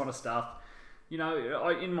all this kind of stuff. You know,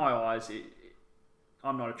 in my eyes,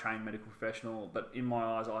 I'm not a trained medical professional, but in my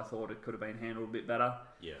eyes, I thought it could have been handled a bit better.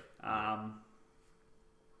 Yeah.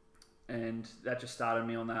 And that just started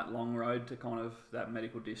me on that long road to kind of that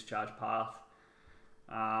medical discharge path.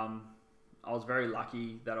 I was very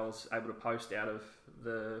lucky that I was able to post out of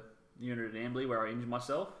the unit at Amberley where I injured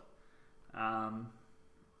myself,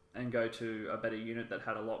 and go to a better unit that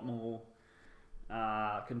had a lot more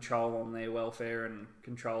control on their welfare and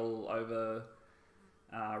control over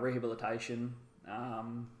rehabilitation.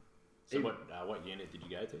 So what unit did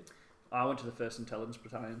you go to? I went to the 1st Intelligence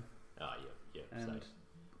Battalion. Oh, yeah. And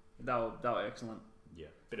they were excellent. Yeah,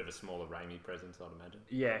 bit of a smaller Ramey presence, I'd imagine.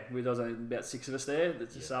 Yeah, there was only about 6 of us there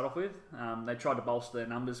to start off with. They tried to bolster their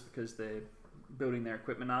numbers because they're building their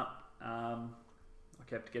equipment up. I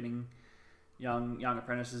kept getting young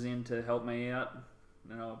apprentices in to help me out,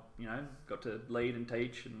 and I, you know, got to lead and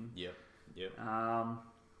teach and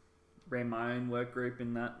ran my own work group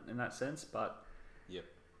in that sense. But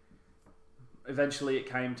eventually it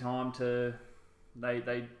came time to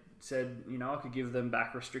they said, you know, I could give them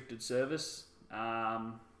back restricted service.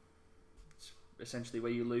 It's essentially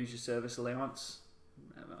where you lose your service allowance.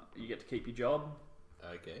 You get to keep your job.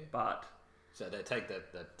 Okay. But so they take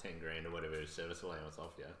that 10 grand or whatever service allowance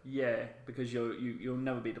off you. Yeah, because you'll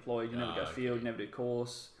never be deployed. You never go field. You never do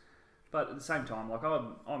course. But at the same time, like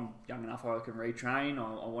I'm young enough where I can retrain.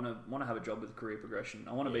 I want to have a job with career progression.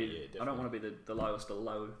 I want to be. I don't want to be the lowest of the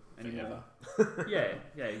low anymore. yeah,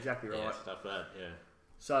 exactly right. Yeah, stuff that. Yeah.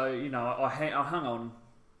 So, you know, I hung on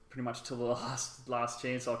pretty much till the last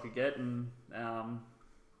chance I could get, and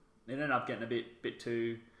it ended up getting a bit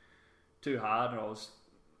too hard. I was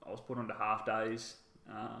put onto half days.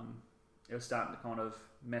 It was starting to kind of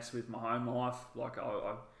mess with my home life. Like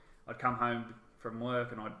I'd come home from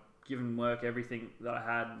work and I'd given work everything that I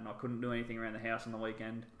had, and I couldn't do anything around the house on the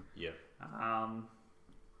weekend. Yeah.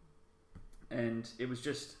 And it was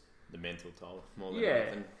just the mental toll more than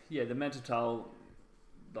anything. Yeah, the mental toll.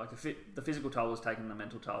 Like the physical toll was taking the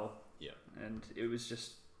mental toll. Yeah. And it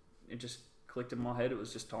just clicked in my head. It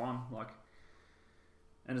was just time. Like,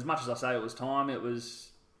 and as much as I say it was time, it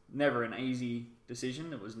was never an easy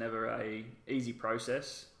decision. It was never a easy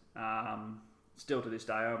process. Still to this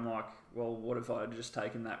day, I'm like, well, what if I had just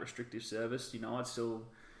taken that restrictive service? You know, I'd still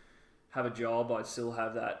have a job. I'd still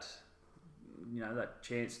have that, you know, that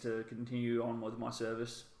chance to continue on with my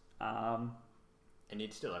service. And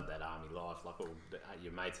you'd still have that army life, like all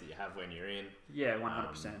your mates that you have when you're in. Yeah,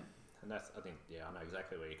 100%. And that's, I think, yeah, I know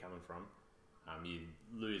exactly where you're coming from. You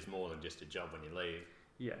lose more than just a job when you leave.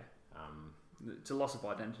 Yeah. It's a loss of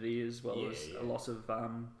identity as well as a loss of, I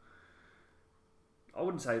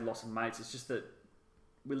wouldn't say loss of mates, it's just that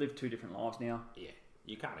we live 2 different lives now. Yeah,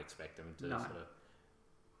 you can't expect them to sort of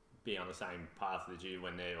be on the same path as you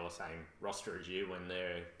when they're, or same roster as you when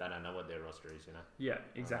they don't know what their roster is, you know? Yeah,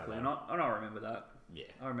 exactly. And I remember that. Yeah.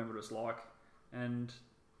 I remember what it's like. And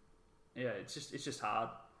yeah, it's just hard.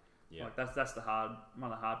 Yeah. Like that's one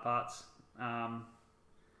of the hard parts.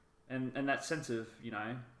 And that sense of, you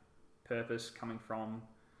know, purpose coming from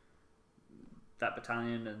that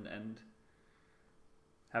battalion and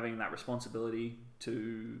having that responsibility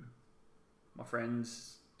to my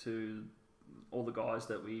friends, to all the guys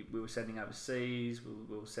that we were sending overseas,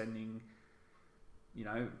 we were sending, you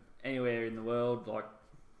know, anywhere in the world, like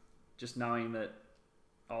just knowing that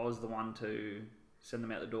I was the one to send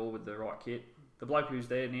them out the door with the right kit. The bloke who's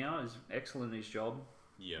there now is excellent in his job.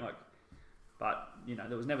 Yeah. Like, but, you know,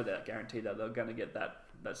 there was never that guarantee that they're going to get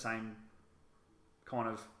that same kind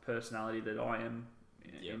of personality that I am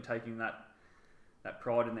in taking that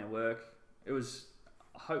pride in their work. It was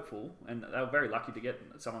hopeful, and they were very lucky to get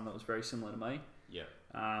someone that was very similar to me. Yeah.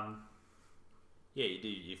 Yeah, you do.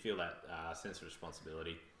 You feel that sense of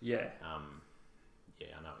responsibility. Yeah.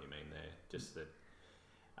 Yeah, I know what you mean there. Just that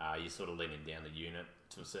you're sort of letting down the unit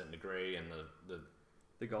to a certain degree, and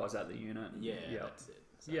the guys at the unit. yeah, that's it.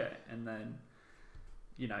 So, Yeah, and then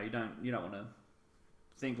you don't want to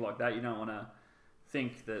think like that. You don't want to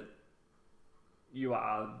think that you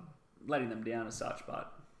are letting them down as such,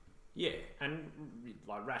 but yeah, and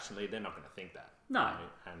like rationally, they're not going to think that. No.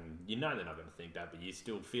 And they're not going to think that, but you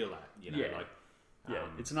still feel that. Yeah. Like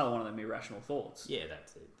it's another one of them irrational thoughts. yeah,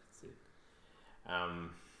 that's it.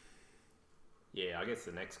 Yeah, I guess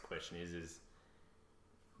the next question is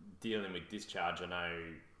dealing with discharge. I know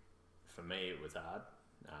for me it was hard.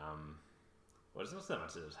 Well, it's not so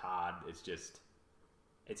much that it was hard.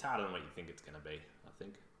 It's harder than what you think it's going to be, I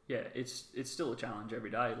think. Yeah, it's still a challenge every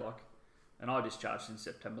day. Like, and I discharged in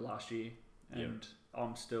September last year, and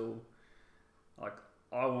I'm still like,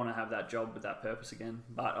 I want to have that job with that purpose again,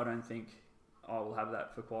 but I don't think I will have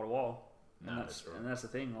that for quite a while. No, that's right. And that's the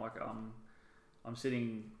thing. Like, I'm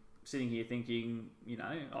sitting here thinking,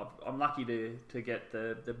 I'm lucky to get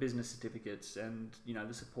the business certificates and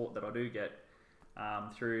the support that I do get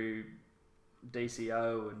through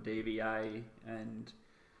DCO and DVA and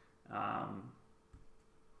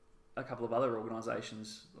a couple of other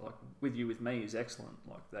organisations. Like With You With Me is excellent.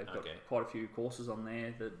 Like they've got quite a few courses on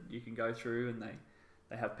there that you can go through, and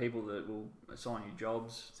they have people that will assign you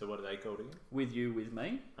jobs. So what are they called again? With You With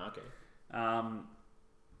Me. Okay.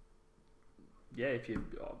 Yeah, if you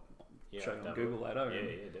show you on Google later.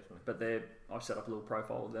 Yeah, definitely. But I've set up a little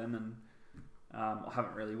profile of them, and I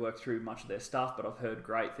haven't really worked through much of their stuff, but I've heard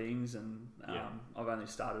great things, and I've only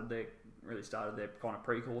started their kind of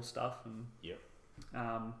pre-course stuff, and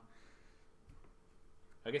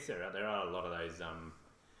I guess there are a lot of those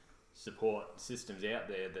support systems out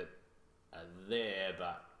there that are there,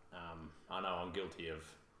 but I know I'm guilty of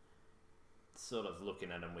sort of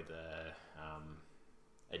looking at them with a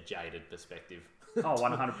jaded perspective. Oh,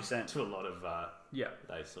 100%. To a lot of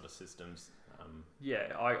those sort of systems.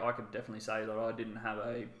 I could definitely say that I didn't have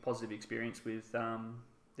a positive experience with the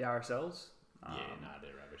RSLs.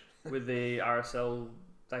 They're rubbish. With the RSL,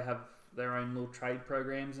 they have their own little trade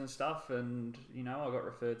programs and stuff, and I got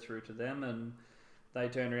referred through to them, and they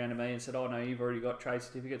turned around to me and said, "Oh no, you've already got trade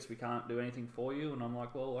certificates. We can't do anything for you." And I'm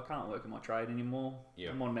like, "Well, I can't work in my trade anymore.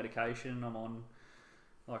 Yep. I'm on medication. I'm on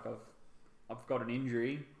I've got an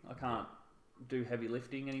injury. I can't do heavy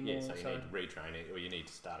lifting anymore." Yeah, so you need to retrain it, or you need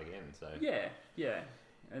to start again. So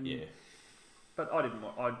and but I didn't.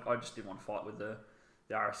 I just didn't want to fight with the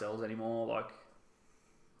RSLs anymore. Like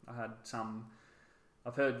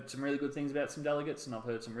I've heard some really good things about some delegates, and I've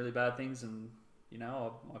heard some really bad things, and I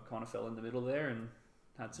kind of fell in the middle there and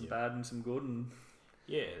had some bad and some good, and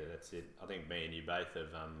yeah, that's it. I think me and you both have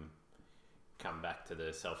come back to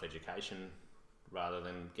the self-education rather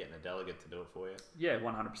than getting a delegate to do it for you. Yeah,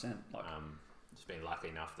 100%. Like, just been lucky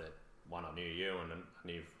enough that one, I knew you, and I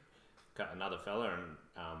knew got another fella, and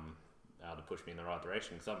able to push me in the right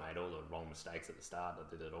direction, because I made all the wrong mistakes at the start. I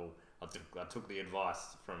did it all. I took the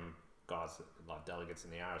advice from guys like delegates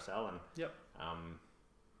in the RSL, and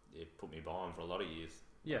it put me behind for a lot of years.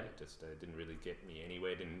 Yeah, it just didn't really get me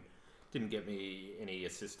anywhere. Didn't get me any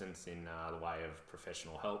assistance in the way of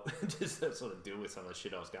professional help, just to sort of deal with some of the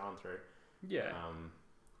shit I was going through. Yeah.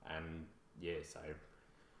 So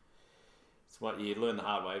it's what you learn the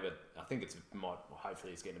hard way, but I think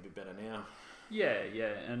hopefully it's getting a bit better now. Yeah,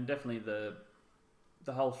 and definitely the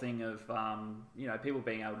whole thing of people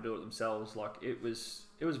being able to do it themselves. Like it was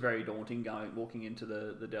very daunting walking into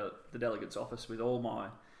the delegate's office with all my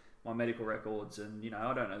medical records, and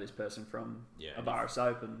I don't know this person from a bar of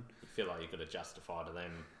soap, and you feel like you've got to justify to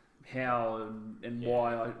them how and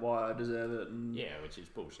why I deserve it, and which is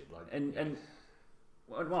bullshit. Like and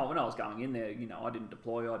when I was going in there, I didn't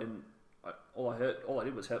deploy. All I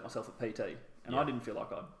did was hurt myself at PT, and I didn't feel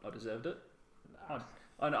like I deserved it. Nah.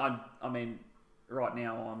 I mean, right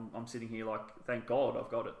now I'm sitting here like, thank God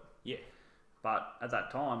I've got it. Yeah. But at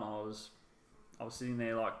that time I was sitting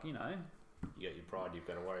there like, you got your pride you've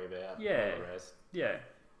got to worry about. Yeah. All the rest. Yeah.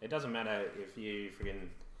 It doesn't matter if you friggin'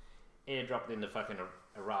 airdropped into fucking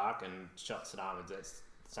Iraq and shot Saddam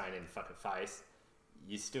Hussein in the fucking face.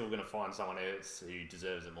 You're still going to find someone else who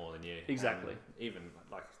deserves it more than you. Exactly. And even,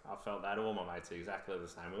 like, I felt that all my mates are exactly the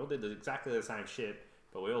same. We all did exactly the same shit,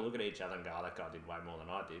 but we all look at each other and go, oh, that guy did way more than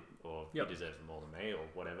I did, or he deserves it more than me, or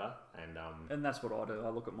whatever. And that's what I do. I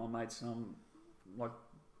look at my mates and I'm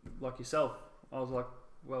like yourself. I was like,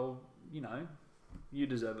 well, you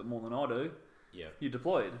deserve it more than I do. Yeah. You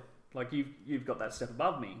deployed. Like, you've got that step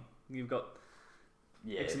above me. You've got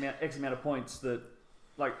X amount of points that...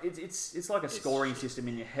 Like it's like a scoring system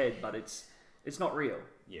in your head, but it's not real.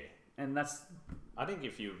 Yeah, and that's. I think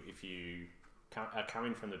if you are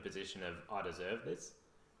coming from the position of I deserve this,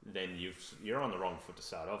 then you're on the wrong foot to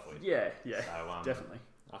start off with. Yeah, So, definitely.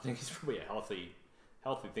 I think it's probably a healthy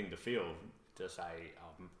thing to feel, to say,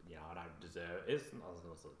 I don't deserve it. It's not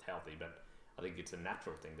healthy, but I think it's a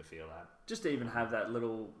natural thing to feel that. Just to even have that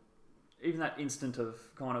little, even that instant of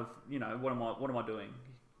kind of, what am I doing?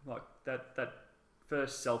 Like that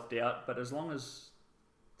first self-doubt. But as long as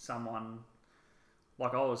someone,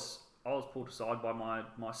 like I was pulled aside by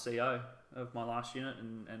my CO of my last unit,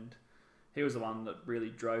 and he was the one that really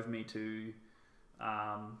drove me to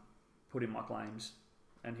put in my claims,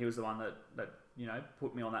 and he was the one that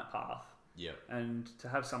put me on that path. Yeah. And to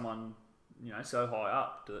have someone so high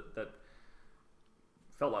up that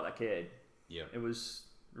felt like they cared. Yeah. It was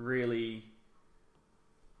really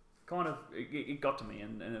kind of, it got to me,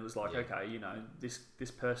 and it was like, okay,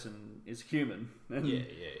 this person is human, and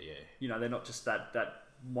they're not just that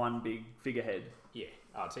one big figurehead. Yeah.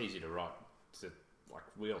 It's easy to write. Like,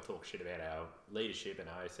 we all talk shit about our leadership and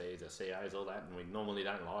our OCs, our COs, all that, and we normally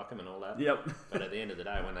don't like them and all that. Yep. But at the end of the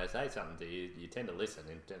day, when they say something to you, you tend to listen,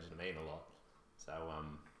 and it tends to mean a lot. So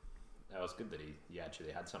that was good that he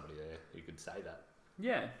actually had somebody there who could say that.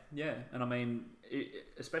 Yeah, and I mean,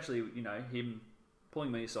 especially him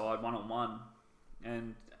pulling me aside one-on-one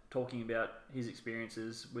and talking about his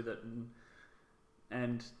experiences with it,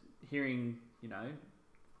 and hearing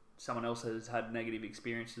someone else has had negative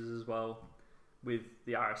experiences as well with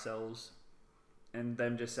the RSLs, and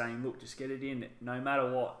them just saying, look, just get it in no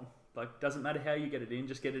matter what. Like, doesn't matter how you get it in,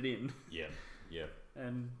 just get it in. Yeah.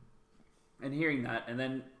 And hearing that, and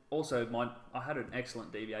then also I had an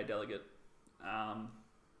excellent DVA delegate.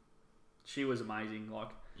 She was amazing. Like,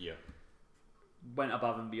 went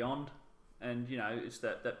above and beyond, and it's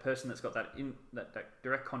that person that's got that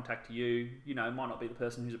direct contact to you. Might not be the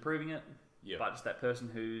person who's approving it, but it's that person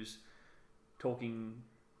who's talking,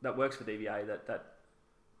 that works for DVA, that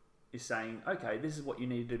is saying, okay, this is what you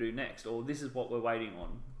need to do next, or this is what we're waiting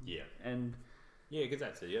on. Yeah. And because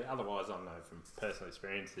that's it. Otherwise, I know from personal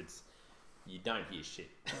experience, it's, you don't hear shit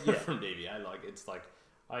from DVA. Like, it's like,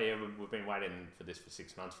 oh yeah, we've been waiting for this for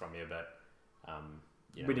 6 months from you, but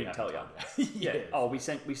we didn't tell you. Yeah. Oh, we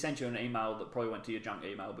sent you an email that probably went to your junk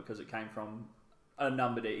email because it came from a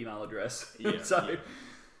numbered email address.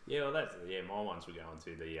 Well, that's my ones were going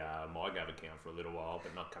to the MyGov account for a little while,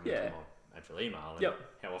 but not coming to my actual email. And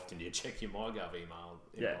how often do you check your MyGov email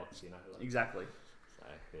inbox? Exactly.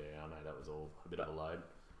 So I know that was all a bit of a load.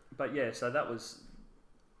 But so that was,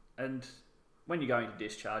 and when you're going to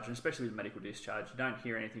discharge, and especially with medical discharge, you don't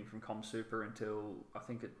hear anything from ComSuper until I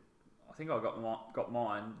think I got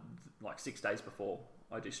mine like 6 days before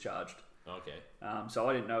I discharged. Okay. So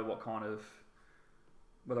I didn't know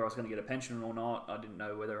whether I was going to get a pension or not. I didn't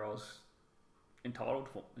know whether I was entitled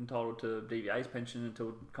to DVA's pension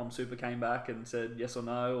until ComSuper came back and said yes or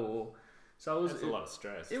no. So it was a lot of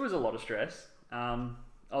stress. It was a lot of stress. I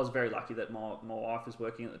was very lucky that my wife was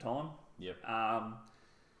working at the time. Yep.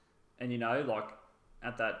 And like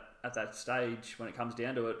at that stage, when it comes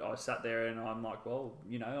down to it, I sat there and I'm like, well,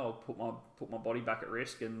 I'll put my body back at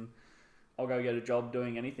risk, and I'll go get a job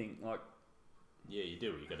doing anything. Like, yeah, you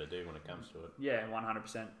do what you got to do when it comes to it. Yeah,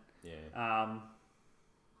 100%. Yeah.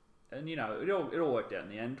 And it all worked out in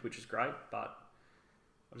the end, which is great. But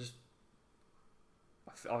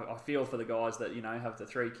I feel for the guys that have the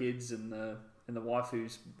 3 kids and the wife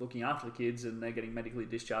who's looking after the kids, and they're getting medically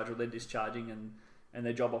discharged, or they're discharging, and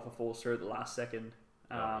their job offer falls through at the last second.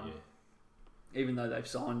 Even though they've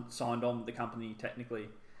signed on with the company technically.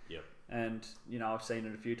 Yep. And I've seen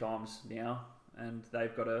it a few times now, and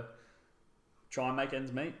they've got to try and make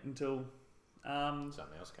ends meet until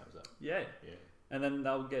something else comes up. Yeah. And then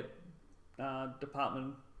they'll get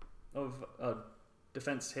Department of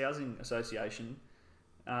Defence Housing Association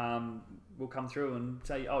will come through and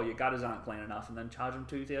say, oh, your gutters aren't clean enough, and then charge them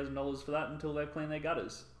 $2,000 for that until they've cleaned their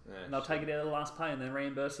gutters. Yeah, and they'll take it out of the last pay and then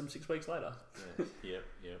reimburse them 6 weeks later. Yep.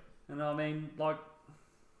 And I mean, like,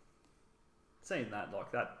 seeing that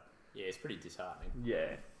like that. Yeah, it's pretty disheartening.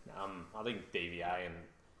 Yeah. I think DVA and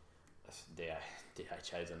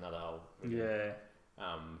DHA is another whole. Yeah.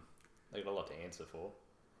 They've got a lot to answer for.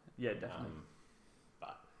 Yeah, definitely.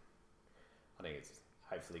 But I think it's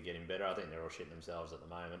hopefully getting better. I think they're all shitting themselves at the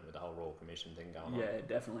moment with the whole Royal Commission thing going on. Yeah,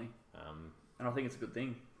 definitely. And I think it's a good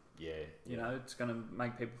thing. Yeah. You know, it's going to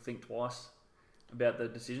make people think twice about the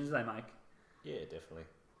decisions they make. Yeah, definitely.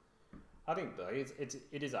 I think though it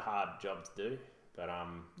is a hard job to do, but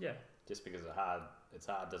yeah, just because it's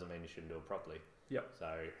hard doesn't mean you shouldn't do it properly. Yep. So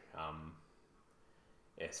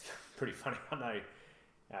yeah, it's pretty funny. I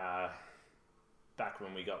know back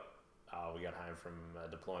when we got home from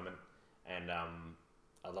deployment, and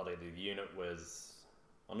a lot of the unit was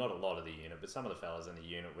well, not a lot of the unit, but some of the fellas in the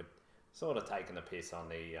unit were sort of taking the piss on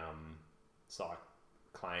the psych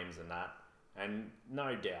claims and that. And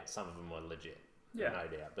no doubt some of them were legit. Yeah. No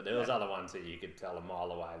doubt. But there was other ones that you could tell a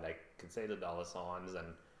mile away. They could see the dollar signs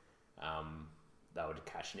and they were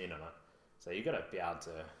cashing in on it. So you got to be able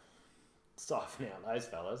to siphon out those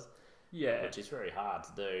fellas. Yeah. Which is very hard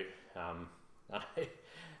to do.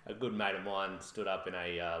 A good mate of mine stood up in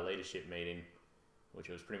a leadership meeting, which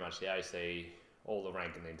was pretty much the OC, all the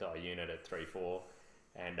rank in the entire unit at 3-4,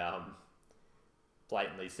 and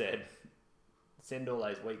blatantly said, "Send all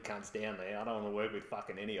those weak cunts down there. I don't want to work with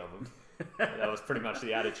fucking any of them." That was pretty much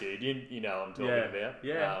the attitude. You know what I'm talking about.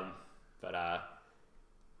 Yeah.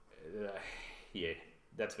 Yeah,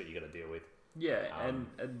 that's what you got to deal with. Yeah, and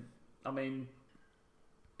I mean,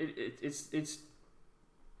 it's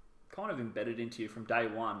kind of embedded into you from day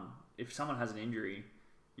one. If someone has an injury,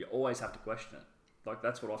 you always have to question it. Like,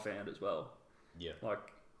 that's what I found as well. Yeah. Like,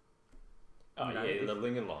 the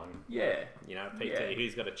Linger line. Yeah. You know, PT,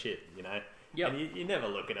 who's got a chip, you know? Yep. And you never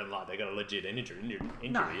look at them like they got a legit injury.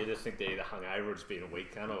 No. You just think they're either hungover or just being a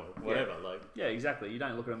weak cunt or whatever. Yeah. Like, yeah, exactly. You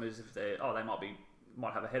don't look at them as if they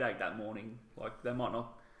might have a headache that morning. Like, they might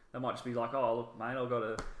not. They might just be like, "Oh, look, mate, I've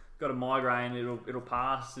got a migraine. It'll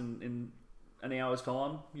pass in an hour's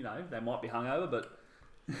time." You know, they might be hungover, but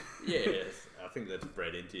yeah, I think that's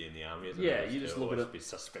bred into you in the army. Isn't Yeah, it? you just look at it. Be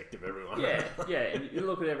suspect of everyone. yeah, and you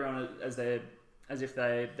look at everyone as if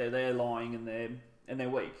they're there lying and they're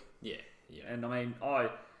weak. Yeah. And I mean, I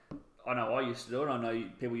know I used to do it. I know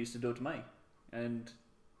people used to do it to me, and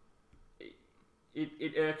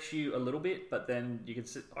it irks you a little bit. But then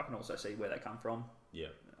I can also see where they come from. Yeah.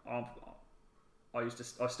 I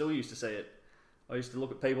still used to see it. I used to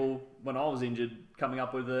look at people when I was injured, coming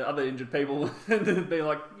up with the other injured people, and be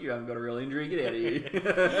like, "You haven't got a real injury. Get out of here."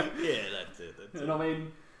 Yeah, that's it. And I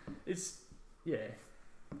mean, it's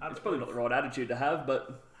probably not the right attitude to have,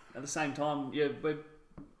 but at the same time, yeah, we're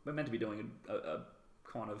meant to be doing a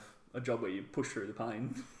kind of a job where you push through the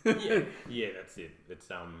pain. yeah, that's it. It's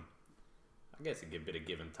I guess a bit of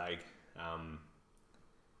give and take.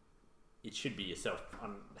 It should be yourself.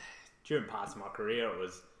 During parts of my career, it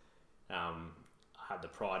was I had the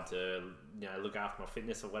pride to look after my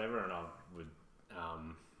fitness or whatever, and I would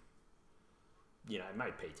it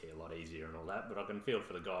made PT a lot easier and all that. But I can feel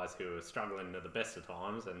for the guys who are struggling at the best of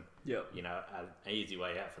times, and an easy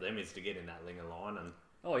way out for them is to get in that Linger line and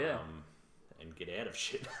and get out of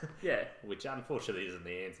shit. Yeah, which unfortunately isn't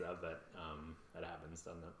the answer, but it happens,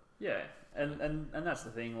 doesn't it? Yeah, and that's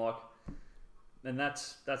the thing, like, and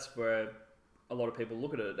that's where a lot of people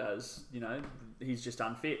look at it as, he's just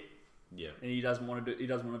unfit. Yeah. And he doesn't want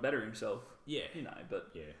to better himself. Yeah.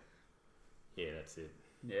 But yeah, that's it.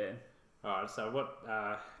 Yeah. All right. So what?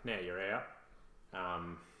 Now you're out.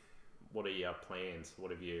 What are your plans?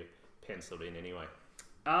 What have you penciled in anyway?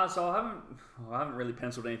 So I haven't really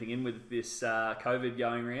penciled anything in with this COVID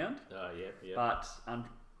going around. Yeah. But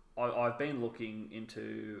I've been looking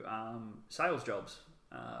into sales jobs.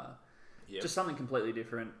 Just something completely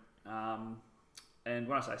different. And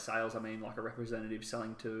when I say sales, I mean like a representative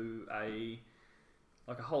selling to a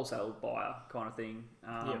wholesale buyer kind of thing.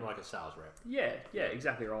 Like a sales rep. Yeah,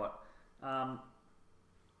 exactly right. I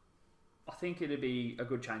think it'd be a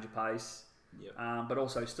good change of pace, but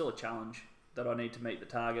also still a challenge that I need to meet the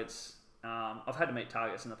targets. I've had to meet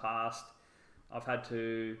targets in the past. I've had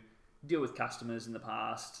to deal with customers in the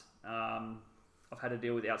past. I've had to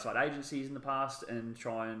deal with outside agencies in the past and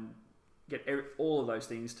try and get all of those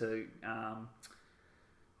things to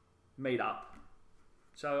meet up.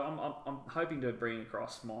 So I'm hoping to bring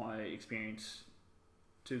across my experience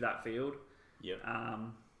to that field. Yeah.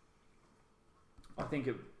 I think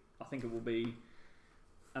it will be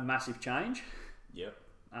a massive change. Yep.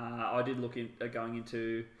 I did look at going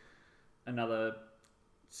into another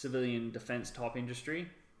civilian defence type industry,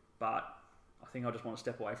 but I think I just want to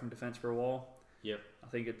step away from defence for a while. Yep. I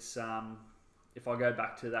think it's if I go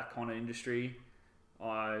back to that kind of industry,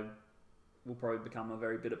 I will probably become a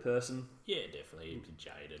very bitter person. Yeah, definitely. You'd be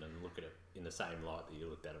jaded and look at it in the same light that you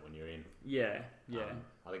looked at it when you're in. Yeah.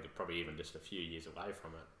 I think probably even just a few years away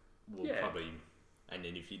from it will probably, and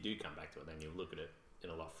then if you do come back to it, then you'll look at it in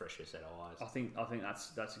a lot fresher set of eyes. I think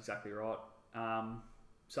that's exactly right.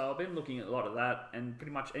 So I've been looking at a lot of that, and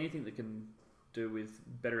pretty much anything that can do with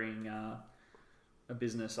bettering a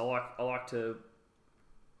business. I like to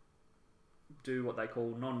do what they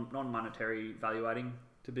call non-monetary valuating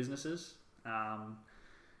to businesses.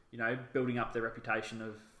 Building up the reputation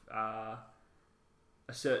of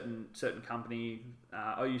a certain company.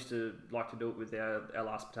 I used to like to do it with our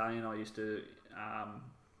last battalion. I used to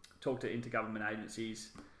talk to intergovernment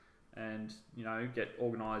agencies and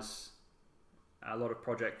organise a lot of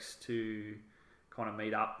projects to kind of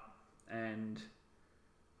meet up and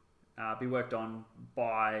be worked on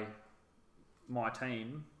by my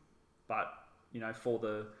team, but for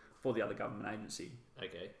the other government agency.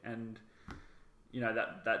 Okay. And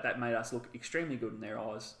that made us look extremely good in their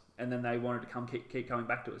eyes. And then they wanted to keep coming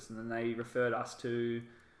back to us, and then they referred us to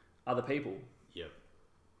other people. Yep.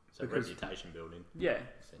 So reputation building. Yeah.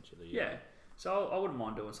 Essentially. Yeah. So I wouldn't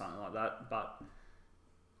mind doing something like that, but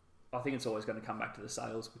I think it's always going to come back to the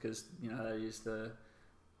sales, because that is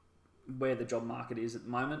where the job market is at the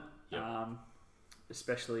moment. Yep.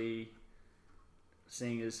 Especially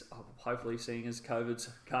hopefully seeing as COVID's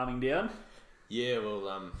calming down. Yeah.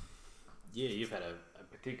 Well. You've had a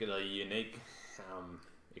particularly unique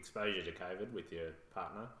exposure to COVID with your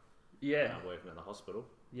partner. Yeah. Working at the hospital.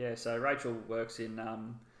 Yeah. So Rachel works in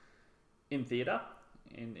theatre,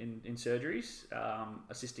 in surgeries,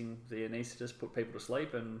 assisting the anaesthetist put people to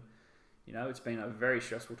sleep, and it's been a very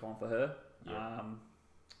stressful time for her. Yeah.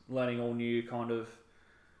 Learning all new kind of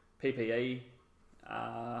PPE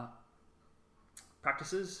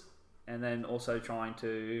practices, and then also trying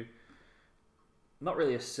to not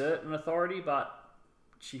really assert an authority, but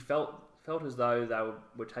she felt as though they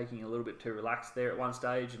were taking a little bit too relaxed there at one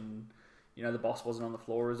stage, and the boss wasn't on the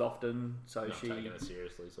floor as often, so Not taking it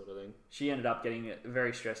seriously, sort of thing. She ended up getting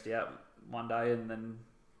very stressed out one day, and then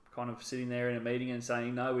kind of sitting there in a meeting and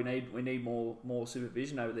saying, no, we need more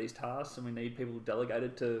supervision over these tasks, and we need people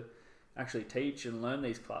delegated to actually teach and learn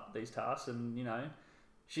these tasks. And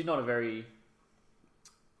she's not a very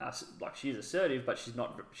she's assertive, but she's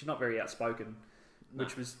not very outspoken. No.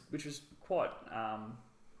 which was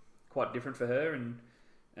quite different for her,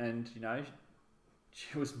 and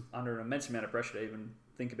she was under an immense amount of pressure to even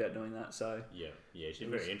think about doing that. So she's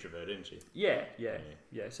very introverted, isn't she? Yeah.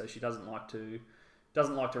 So she doesn't like to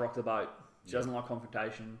rock the boat. She doesn't like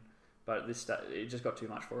confrontation, but at this it just got too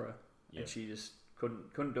much for her, and she just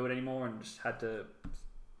couldn't do it anymore, and just had to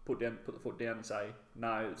put the foot down and say,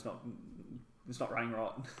 no, it's not running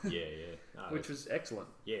right. No, which was excellent.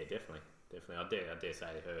 Yeah, definitely. I dare say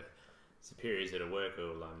her superiors at her work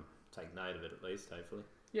will take note of it at least, hopefully.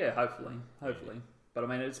 Yeah, hopefully. Yeah. But I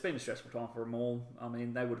mean, it's been a stressful time for them all. I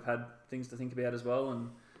mean, they would have had things to think about as well, and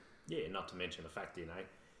not to mention the fact,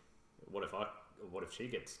 what if she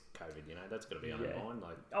gets COVID? That's got to be on her mind.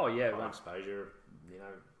 Like, high exposure,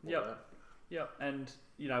 Yep. And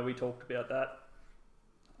we talked about that.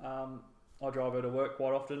 I drive her to work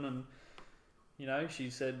quite often, and she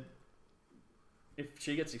said, if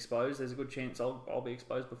she gets exposed, there's a good chance I'll be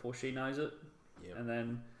exposed before she knows it. Yep. And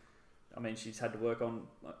then, I mean, she's had to work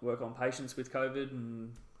on patients with COVID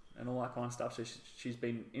and all that kind of stuff. So she's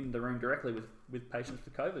been in the room directly with patients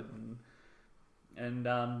with COVID, and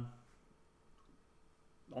on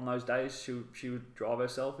those days she would drive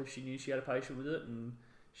herself if she knew she had a patient with it, and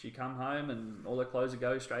she'd come home and all her clothes would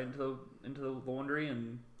go straight into the laundry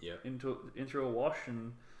and into a wash,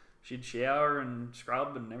 and she'd shower and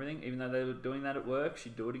scrub and everything. Even though they were doing that at work,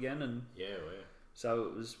 she'd do it again. And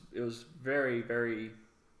so it was very, very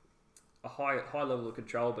a high level of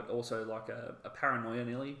control, but also like a paranoia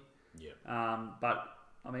nearly. But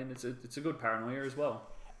I mean, it's a good paranoia as well.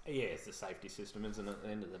 Yeah, it's the safety system, isn't it? At the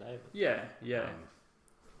end of the day. But,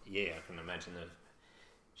 I can imagine that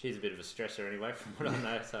she's a bit of a stressor anyway, from what I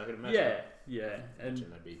know. So I can imagine. And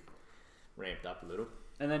they'd be ramped up a little.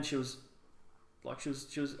 And then she was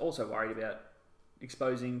also worried about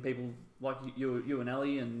exposing people like you and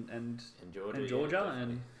Ellie and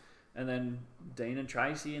Georgia and then Dean and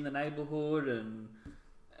Tracy in the neighbourhood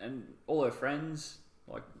and all her friends,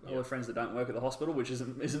 all her friends that don't work at the hospital, which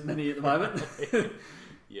isn't many at the moment.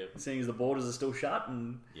 Seeing as the borders are still shut,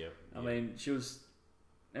 and I mean, she was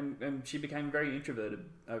and she became very introverted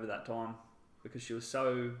over that time because she was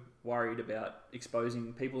so worried about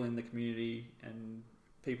exposing people in the community and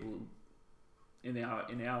people in our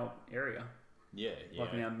area,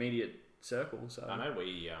 like in our immediate circle. So I know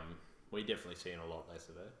we definitely seen a lot less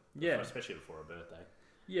of her, especially before her birthday.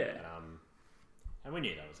 And we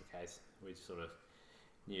knew that was the case. We sort of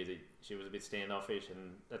knew that she was a bit standoffish,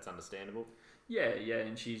 and that's understandable.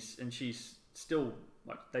 And she's still,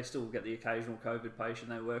 like, they still get the occasional COVID patient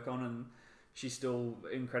they work on, and she's still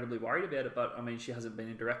incredibly worried about it. But I mean, she hasn't been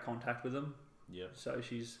in direct contact with them. So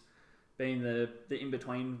she's been the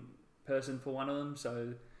in-between person for one of them.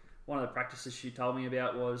 So one of the practices she told me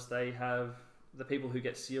about was they have the people who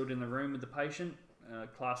get sealed in the room with the patient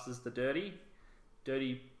classed as the dirty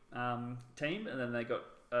team, and then they got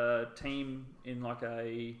a team in like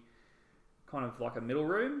a kind of like a middle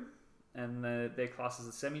room, and their class is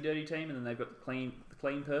a semi-dirty team, and then they've got the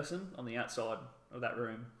clean person on the outside of that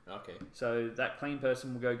room. Okay. So that clean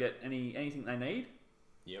person will go get anything they need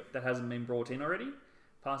Yep. that hasn't been brought in already,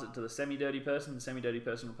 pass it to the semi-dirty person. The semi-dirty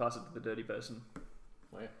person will pass it to the dirty person.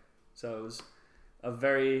 Wow. So it was a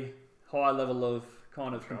very high level of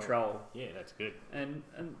kind of control. Yeah, that's good. And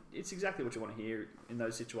it's exactly what you want to hear in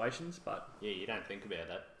those situations, but Yeah, you don't think about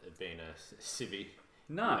that as being a civvy.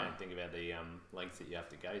 no. You don't think about the lengths that you have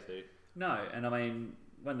to go to. No, and I mean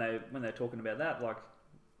when they're talking about that, like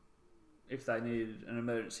if they needed an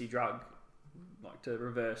emergency drug, like to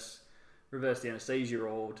reverse the anesthesia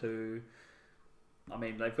or to, I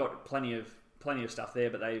mean they've got plenty of stuff there,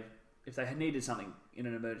 but if they had needed something in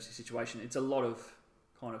an emergency situation, it's a lot of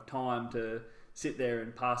kind of time to sit there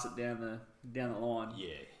and pass it down the line.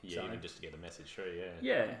 Yeah, So- even just to get the message through.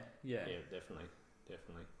 Yeah. Yeah. Yeah, definitely.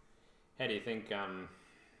 How do you think?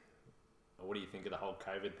 What do you think of the whole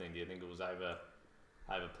COVID thing? Do you think it was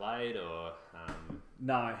overplayed or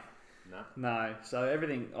No. no? No. So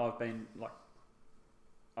everything I've been like,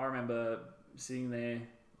 I remember sitting there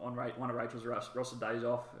on one of Rachel's roster days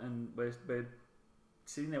off, and we're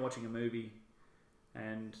sitting there watching a movie,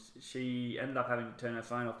 and she ended up having to turn her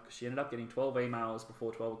phone off because she ended up getting 12 emails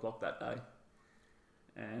before 12 o'clock that day,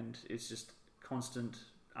 and it's just constant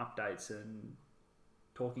updates and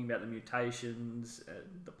talking about the mutations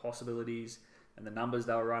and the possibilities and the numbers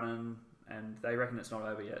they were running, and they reckon it's not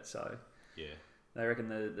over yet. So Yeah. they reckon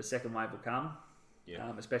the second wave will come,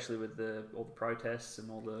 Yeah. especially with all the protests and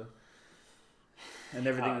and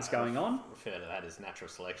everything that's going on. Refer to that as natural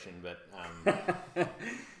selection, but yeah,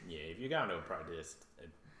 if you're going to a protest at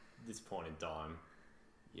this point in time,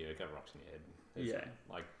 you've got rocks in your head.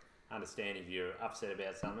 Yeah. Like, understand if you're upset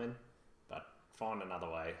about something, but find another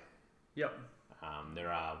way. Yep. There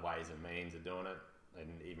are ways and means of doing it,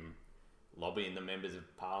 and even lobbying the members of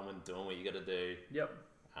parliament, doing what you got to do. Yep.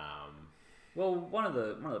 Um, Well, one of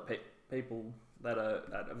the people that are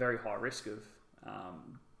at a very high risk of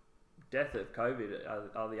death of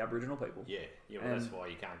COVID are the Aboriginal people. yeah, well, that's And- why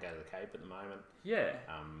you can't go to the Cape at the moment. Yeah.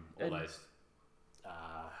 All And- those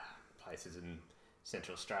places in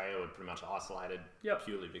Central Australia were pretty much isolated Yep.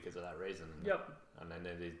 purely because of that reason. Yep. And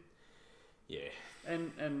then yeah,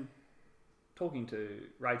 And talking to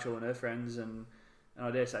Rachel and her friends, and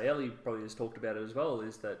I dare say Ellie probably has talked about it as well,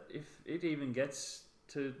 is that if it even gets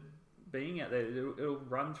to being out there, it'll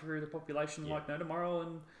run through the population Yeah. like no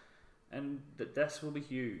tomorrow, and the deaths will be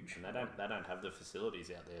huge. and they don't have the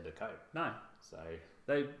facilities out there to cope. No, So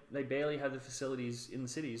they barely have the facilities in the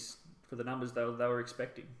cities for the numbers they were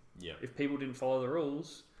expecting. yeah, If people didn't follow the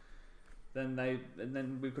rules, then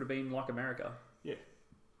we could have been like America. Yeah.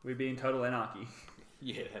 We'd be in total anarchy.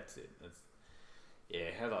 yeah, that's it. Yeah,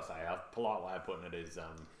 as I say, a polite way of putting it is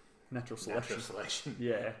Natural selection. natural selection.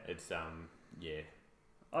 Yeah. It's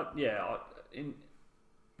yeah,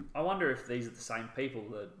 I wonder if these are the same people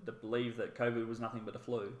that believe that COVID was nothing but a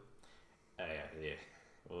flu. yeah.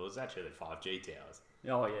 Well, it was actually the 5G towers.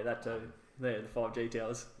 Oh yeah, that too. They're the 5G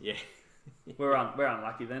towers. Yeah. We're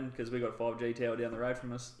unlucky then because we got a 5G tower down the road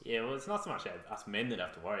from us. Yeah, well, it's not so much us men that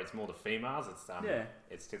have to worry. It's more the females. It's Yeah.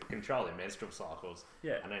 it's to control their menstrual cycles.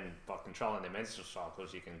 Yeah. And then by controlling their menstrual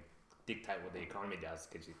cycles, you can dictate what the economy does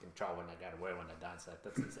because you control when they go to work, when they don't. So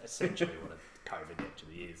that's essentially what a COVID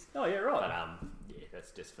actually is. Oh yeah, right. But yeah,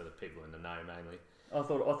 that's just for the people in the know mainly. I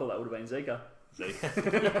thought that would have been Zika. So,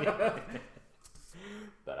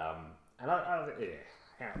 but and I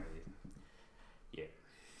yeah.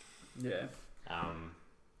 Yeah.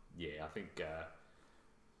 Yeah, I think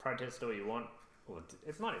protest all you want. Well,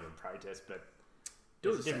 it's not even protest, but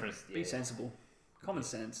Do there's it. a difference. Be sensible. Common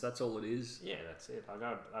sense. That's all it is. Yeah, that's it. I've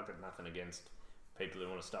got nothing against people who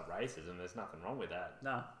want to stop racism. There's nothing wrong with that.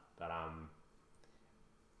 No. But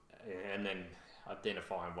and then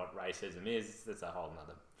identifying what racism is, that's a whole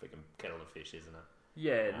nother freaking kettle of fish, isn't it?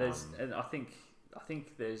 Yeah. And I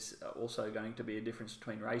think there's also going to be a difference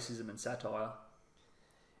between racism and satire.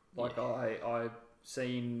 Like I've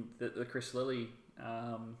seen that the Chris Lilly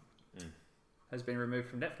has been removed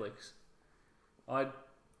from Netflix. I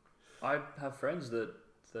have friends that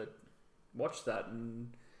watch that,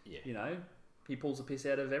 and Yeah. you know, he pulls the piss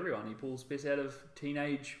out of everyone. He pulls the piss out of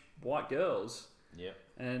teenage white girls, Yeah.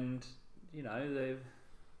 and you know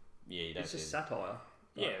Yeah, you don't it's just see- satire.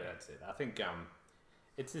 Yeah, that's it. I think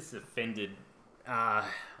it's this offended.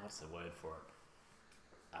 What's the word for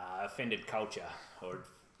it? Offended culture, or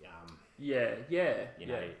Yeah. you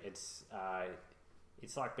know, it's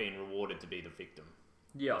like being rewarded to be the victim.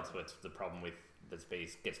 Yeah. That's what's the problem with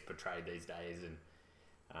gets portrayed these days, and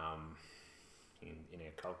in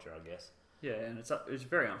our culture, I guess. Yeah, and it's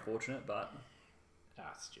very unfortunate, but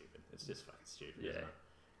It's stupid. It's just fucking stupid. Yeah. Isn't it?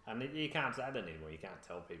 And you can't say that anymore. You can't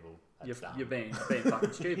tell people that's dumb. You're being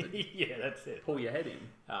fucking stupid. Yeah, that's it. Pull your head in.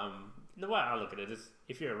 The way I look at it is,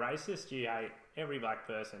 if you're a racist, you hate every black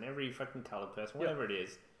person, every fucking coloured person, whatever it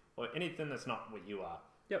is, or anything that's not what you are.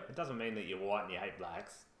 Yep. It doesn't mean that you're white and you hate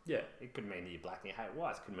blacks. Yeah. It could mean that you're black and you hate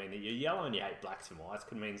whites. It could mean that you're yellow and you hate blacks and whites. It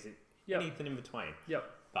could mean anything in between. Yep.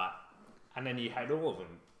 And then you hate all of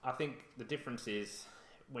them. I think the difference is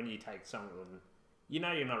when you take someone, you're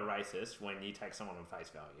not a racist when you take someone on face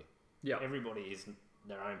value. Yeah. Everybody is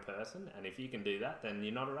their own person, and if you can do that, then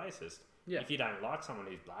you're not a racist. Yeah. If you don't like someone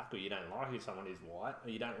who's black, or you don't like someone who's white, or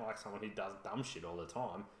you don't like someone who does dumb shit all the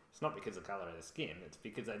time, it's not because of the colour of their skin. It's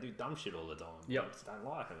because they do dumb shit all the time. Yep. You just don't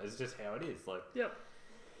like them. It's just how it is. Like. Yep.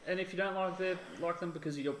 And if you don't like them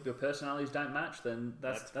because your personalities don't match, then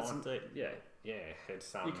that's fine too. Yeah. Yeah.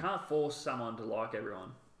 It's You can't force someone to like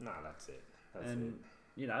everyone. No, that's it.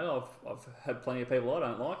 You know, I've had plenty of people I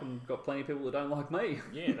don't like, and got plenty of people that don't like me.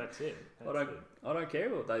 Yeah, that's it. I don't care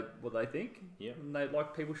what they think. Yeah. And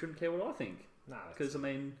people shouldn't care what I think. No, because I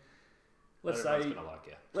mean, let's everyone's gonna like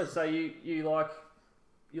you. Let's say you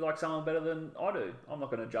like someone better than I do. I'm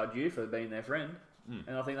not going to judge you for being their friend,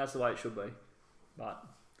 and I think that's the way it should be. But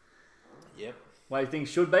yep, the way things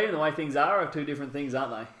should be and the way things are two different things,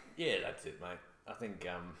 aren't they? Yeah, that's it, mate. I think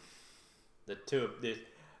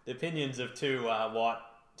the opinions of two white,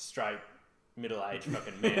 straight, middle-aged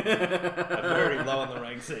fucking men are very low on the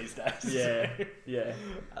ranks these days. Yeah, yeah.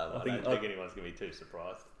 I don't think anyone's going to be too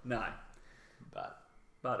surprised. No.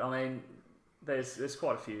 But I mean, there's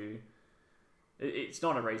quite a few. It's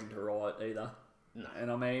not a reason to riot either. No.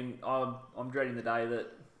 And I mean, I'm dreading the day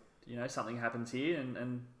that, something happens here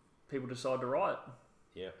and people decide to riot.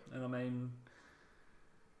 Yeah. And I mean...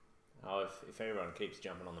 if everyone keeps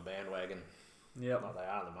jumping on the bandwagon, like they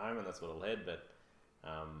are at the moment, that's what it'll head. But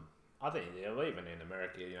I think even in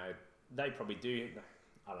America, they probably do.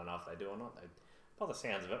 I don't know if they do or not. By the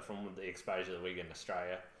sounds of it, from the exposure that we get in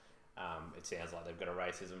Australia, it sounds like they've got a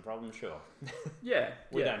racism problem. Sure. Yeah.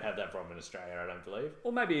 We don't have that problem in Australia, I don't believe.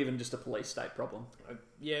 Or maybe even just a police state problem.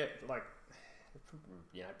 Yeah,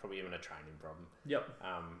 probably even a training problem. Yep.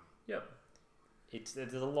 Yep.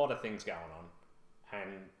 There's a lot of things going on,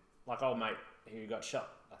 and like old mate who got shot,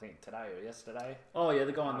 I think today or yesterday. Oh yeah,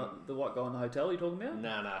 the guy the white guy in the hotel you're talking about?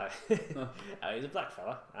 No. He's a black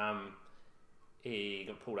fella. He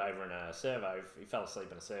got pulled over in a servo. He fell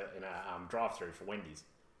asleep in a drive-through for Wendy's,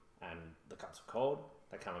 and the cops were called.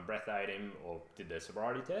 They come and breath aid him or did their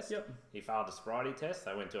sobriety test. Yep. He failed the sobriety test.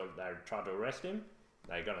 They tried to arrest him.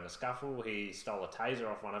 They got in a scuffle. He stole a taser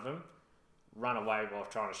off one of them, run away while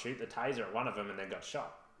trying to shoot the taser at one of them, and then got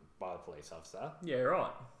shot by the police officer. Yeah,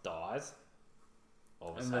 right. Dies.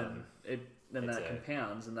 All of a and sudden. then that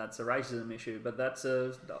compounds, and that's a racism issue. But I'd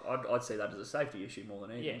see that as a safety issue more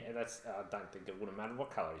than anything. Yeah, I don't think it would have mattered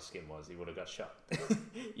what colour his skin was. He would have got shot.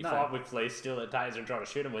 Fight with police, steal a taser, and try to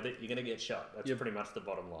shoot him with it. You're going to get shot. That's pretty much the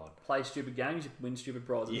bottom line. Play stupid games, you win stupid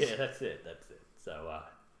prizes. Yeah, that's it. So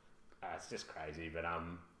it's just crazy, but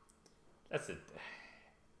that's it.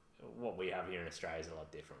 What we have here in Australia is a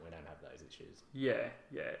lot different. We don't have those issues. Yeah.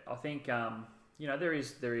 I think there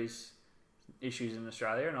is issues in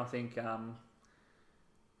Australia, and I think a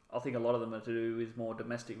lot of them are to do with more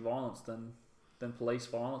domestic violence than police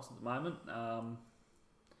violence at the moment.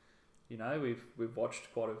 We've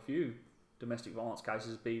watched quite a few domestic violence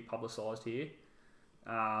cases be publicised here,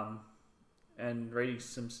 and reading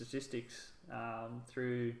some statistics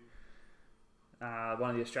through one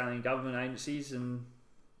of the Australian government agencies, and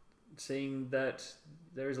seeing that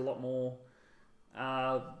there is a lot more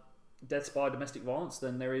deaths by domestic violence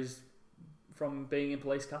than there is from being in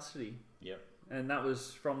police custody. Yep. And that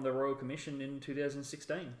was from the Royal Commission in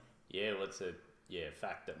 2016. Yeah, well, it's a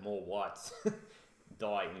fact that more whites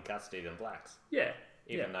die in custody than blacks. Yeah.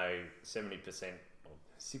 Even though 70% or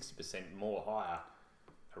 60% more higher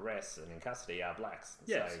arrests and in custody are blacks.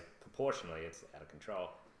 Yes. So proportionally, it's out of control.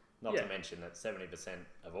 Not to mention that 70%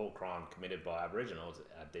 of all crime committed by Aboriginals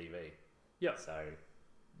are DV. Yep. So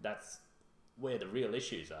that's where the real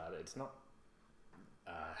issues are. It's not.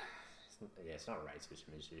 It's not a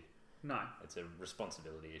racism issue. No. It's a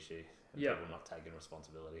responsibility issue. Yep. People not taking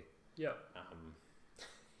responsibility. Yep.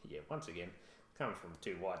 Once again, coming from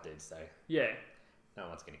two white dudes, so yeah, no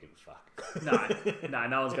one's going to give a no fuck.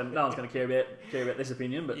 no one's gonna care about this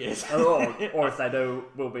opinion, but yes. or if they do,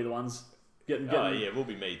 we'll be the ones getting. Oh yeah, we'll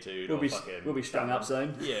be me too. We'll be strung up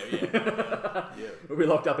soon. Yeah. We'll be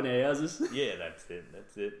locked up in our houses. Yeah, that's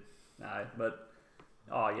it. No, but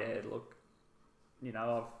look,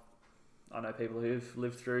 I know people who've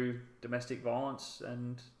lived through domestic violence,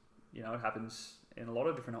 and it happens in a lot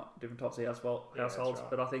of different types of households. right.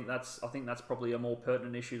 But I think that's probably a more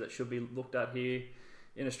pertinent issue that should be looked at here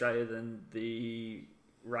in Australia than the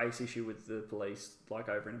race issue with the police, like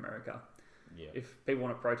over in America. Yeah. If people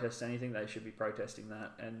want to protest anything, they should be protesting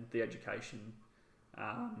that, and the education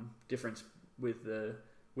difference with the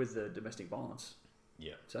domestic violence.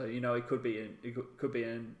 Yeah. So it could be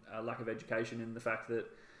a lack of education in the fact that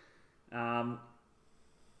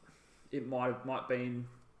it might been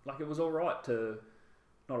like it was all right to,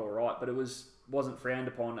 not all right, but it wasn't frowned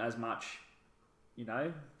upon as much,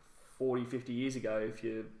 40, 50 years ago if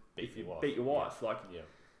you Beat your wife. Like Yeah.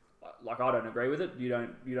 like I don't agree with it. You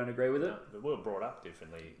don't agree with it. No, but we were brought up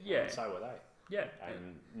differently. Yeah. And so were they. Yeah.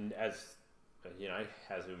 And as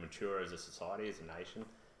as we mature as a society, as a nation,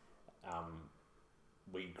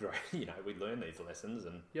 we grow. We learn these lessons,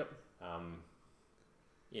 and Yep.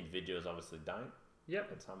 Individuals obviously don't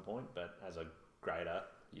Yep. at some point, but as a grader,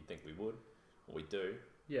 you'd think we would, or we do.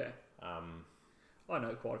 Yeah. I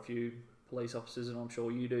know quite a few police officers, and I'm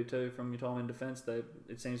sure you do too from your time in defence.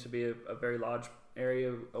 It seems to be a very large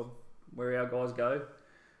area of where our guys go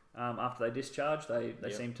after they discharge. They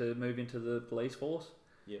Yep. seem to move into the police force.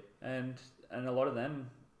 Yep. And a lot of them,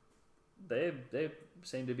 they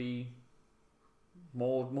seem to be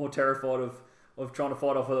more terrified of trying to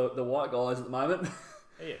fight off the white guys at the moment.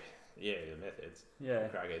 Yeah, the methods. Yeah.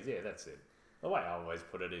 Crackers, that's it. The way I always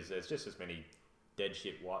put it is there's just as many dead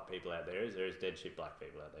shit white people out there as there is dead shit black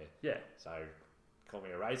people out there. Yeah. So, call me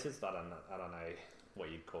a racist. I don't know what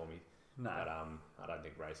you'd call me. No. But I don't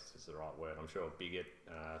think racist is the right word. I'm sure bigot,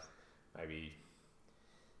 maybe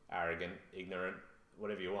arrogant, ignorant,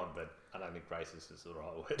 whatever you want. But I don't think racist is the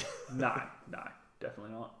right word. No,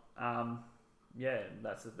 definitely not.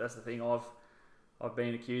 That's the thing. I've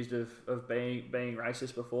been accused of being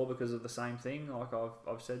racist before because of the same thing. Like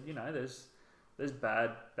I've said, there's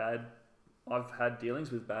bad. I've had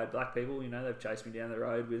dealings with bad black people. They've chased me down the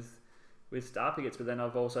road with star pickets, but then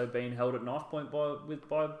I've also been held at knife point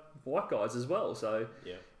by white guys as well. So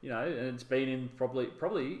Yeah. and it's been in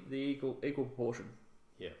probably the equal proportion.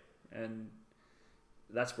 Yeah. And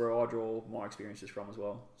that's where I draw my experiences from as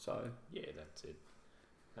well. So Yeah, that's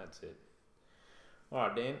it. All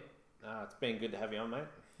right, Dan. It's been good to have you on, mate.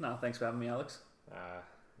 no, thanks for having me, Alex.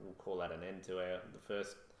 We'll call that an end to the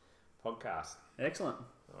first podcast. Excellent.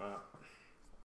 All right.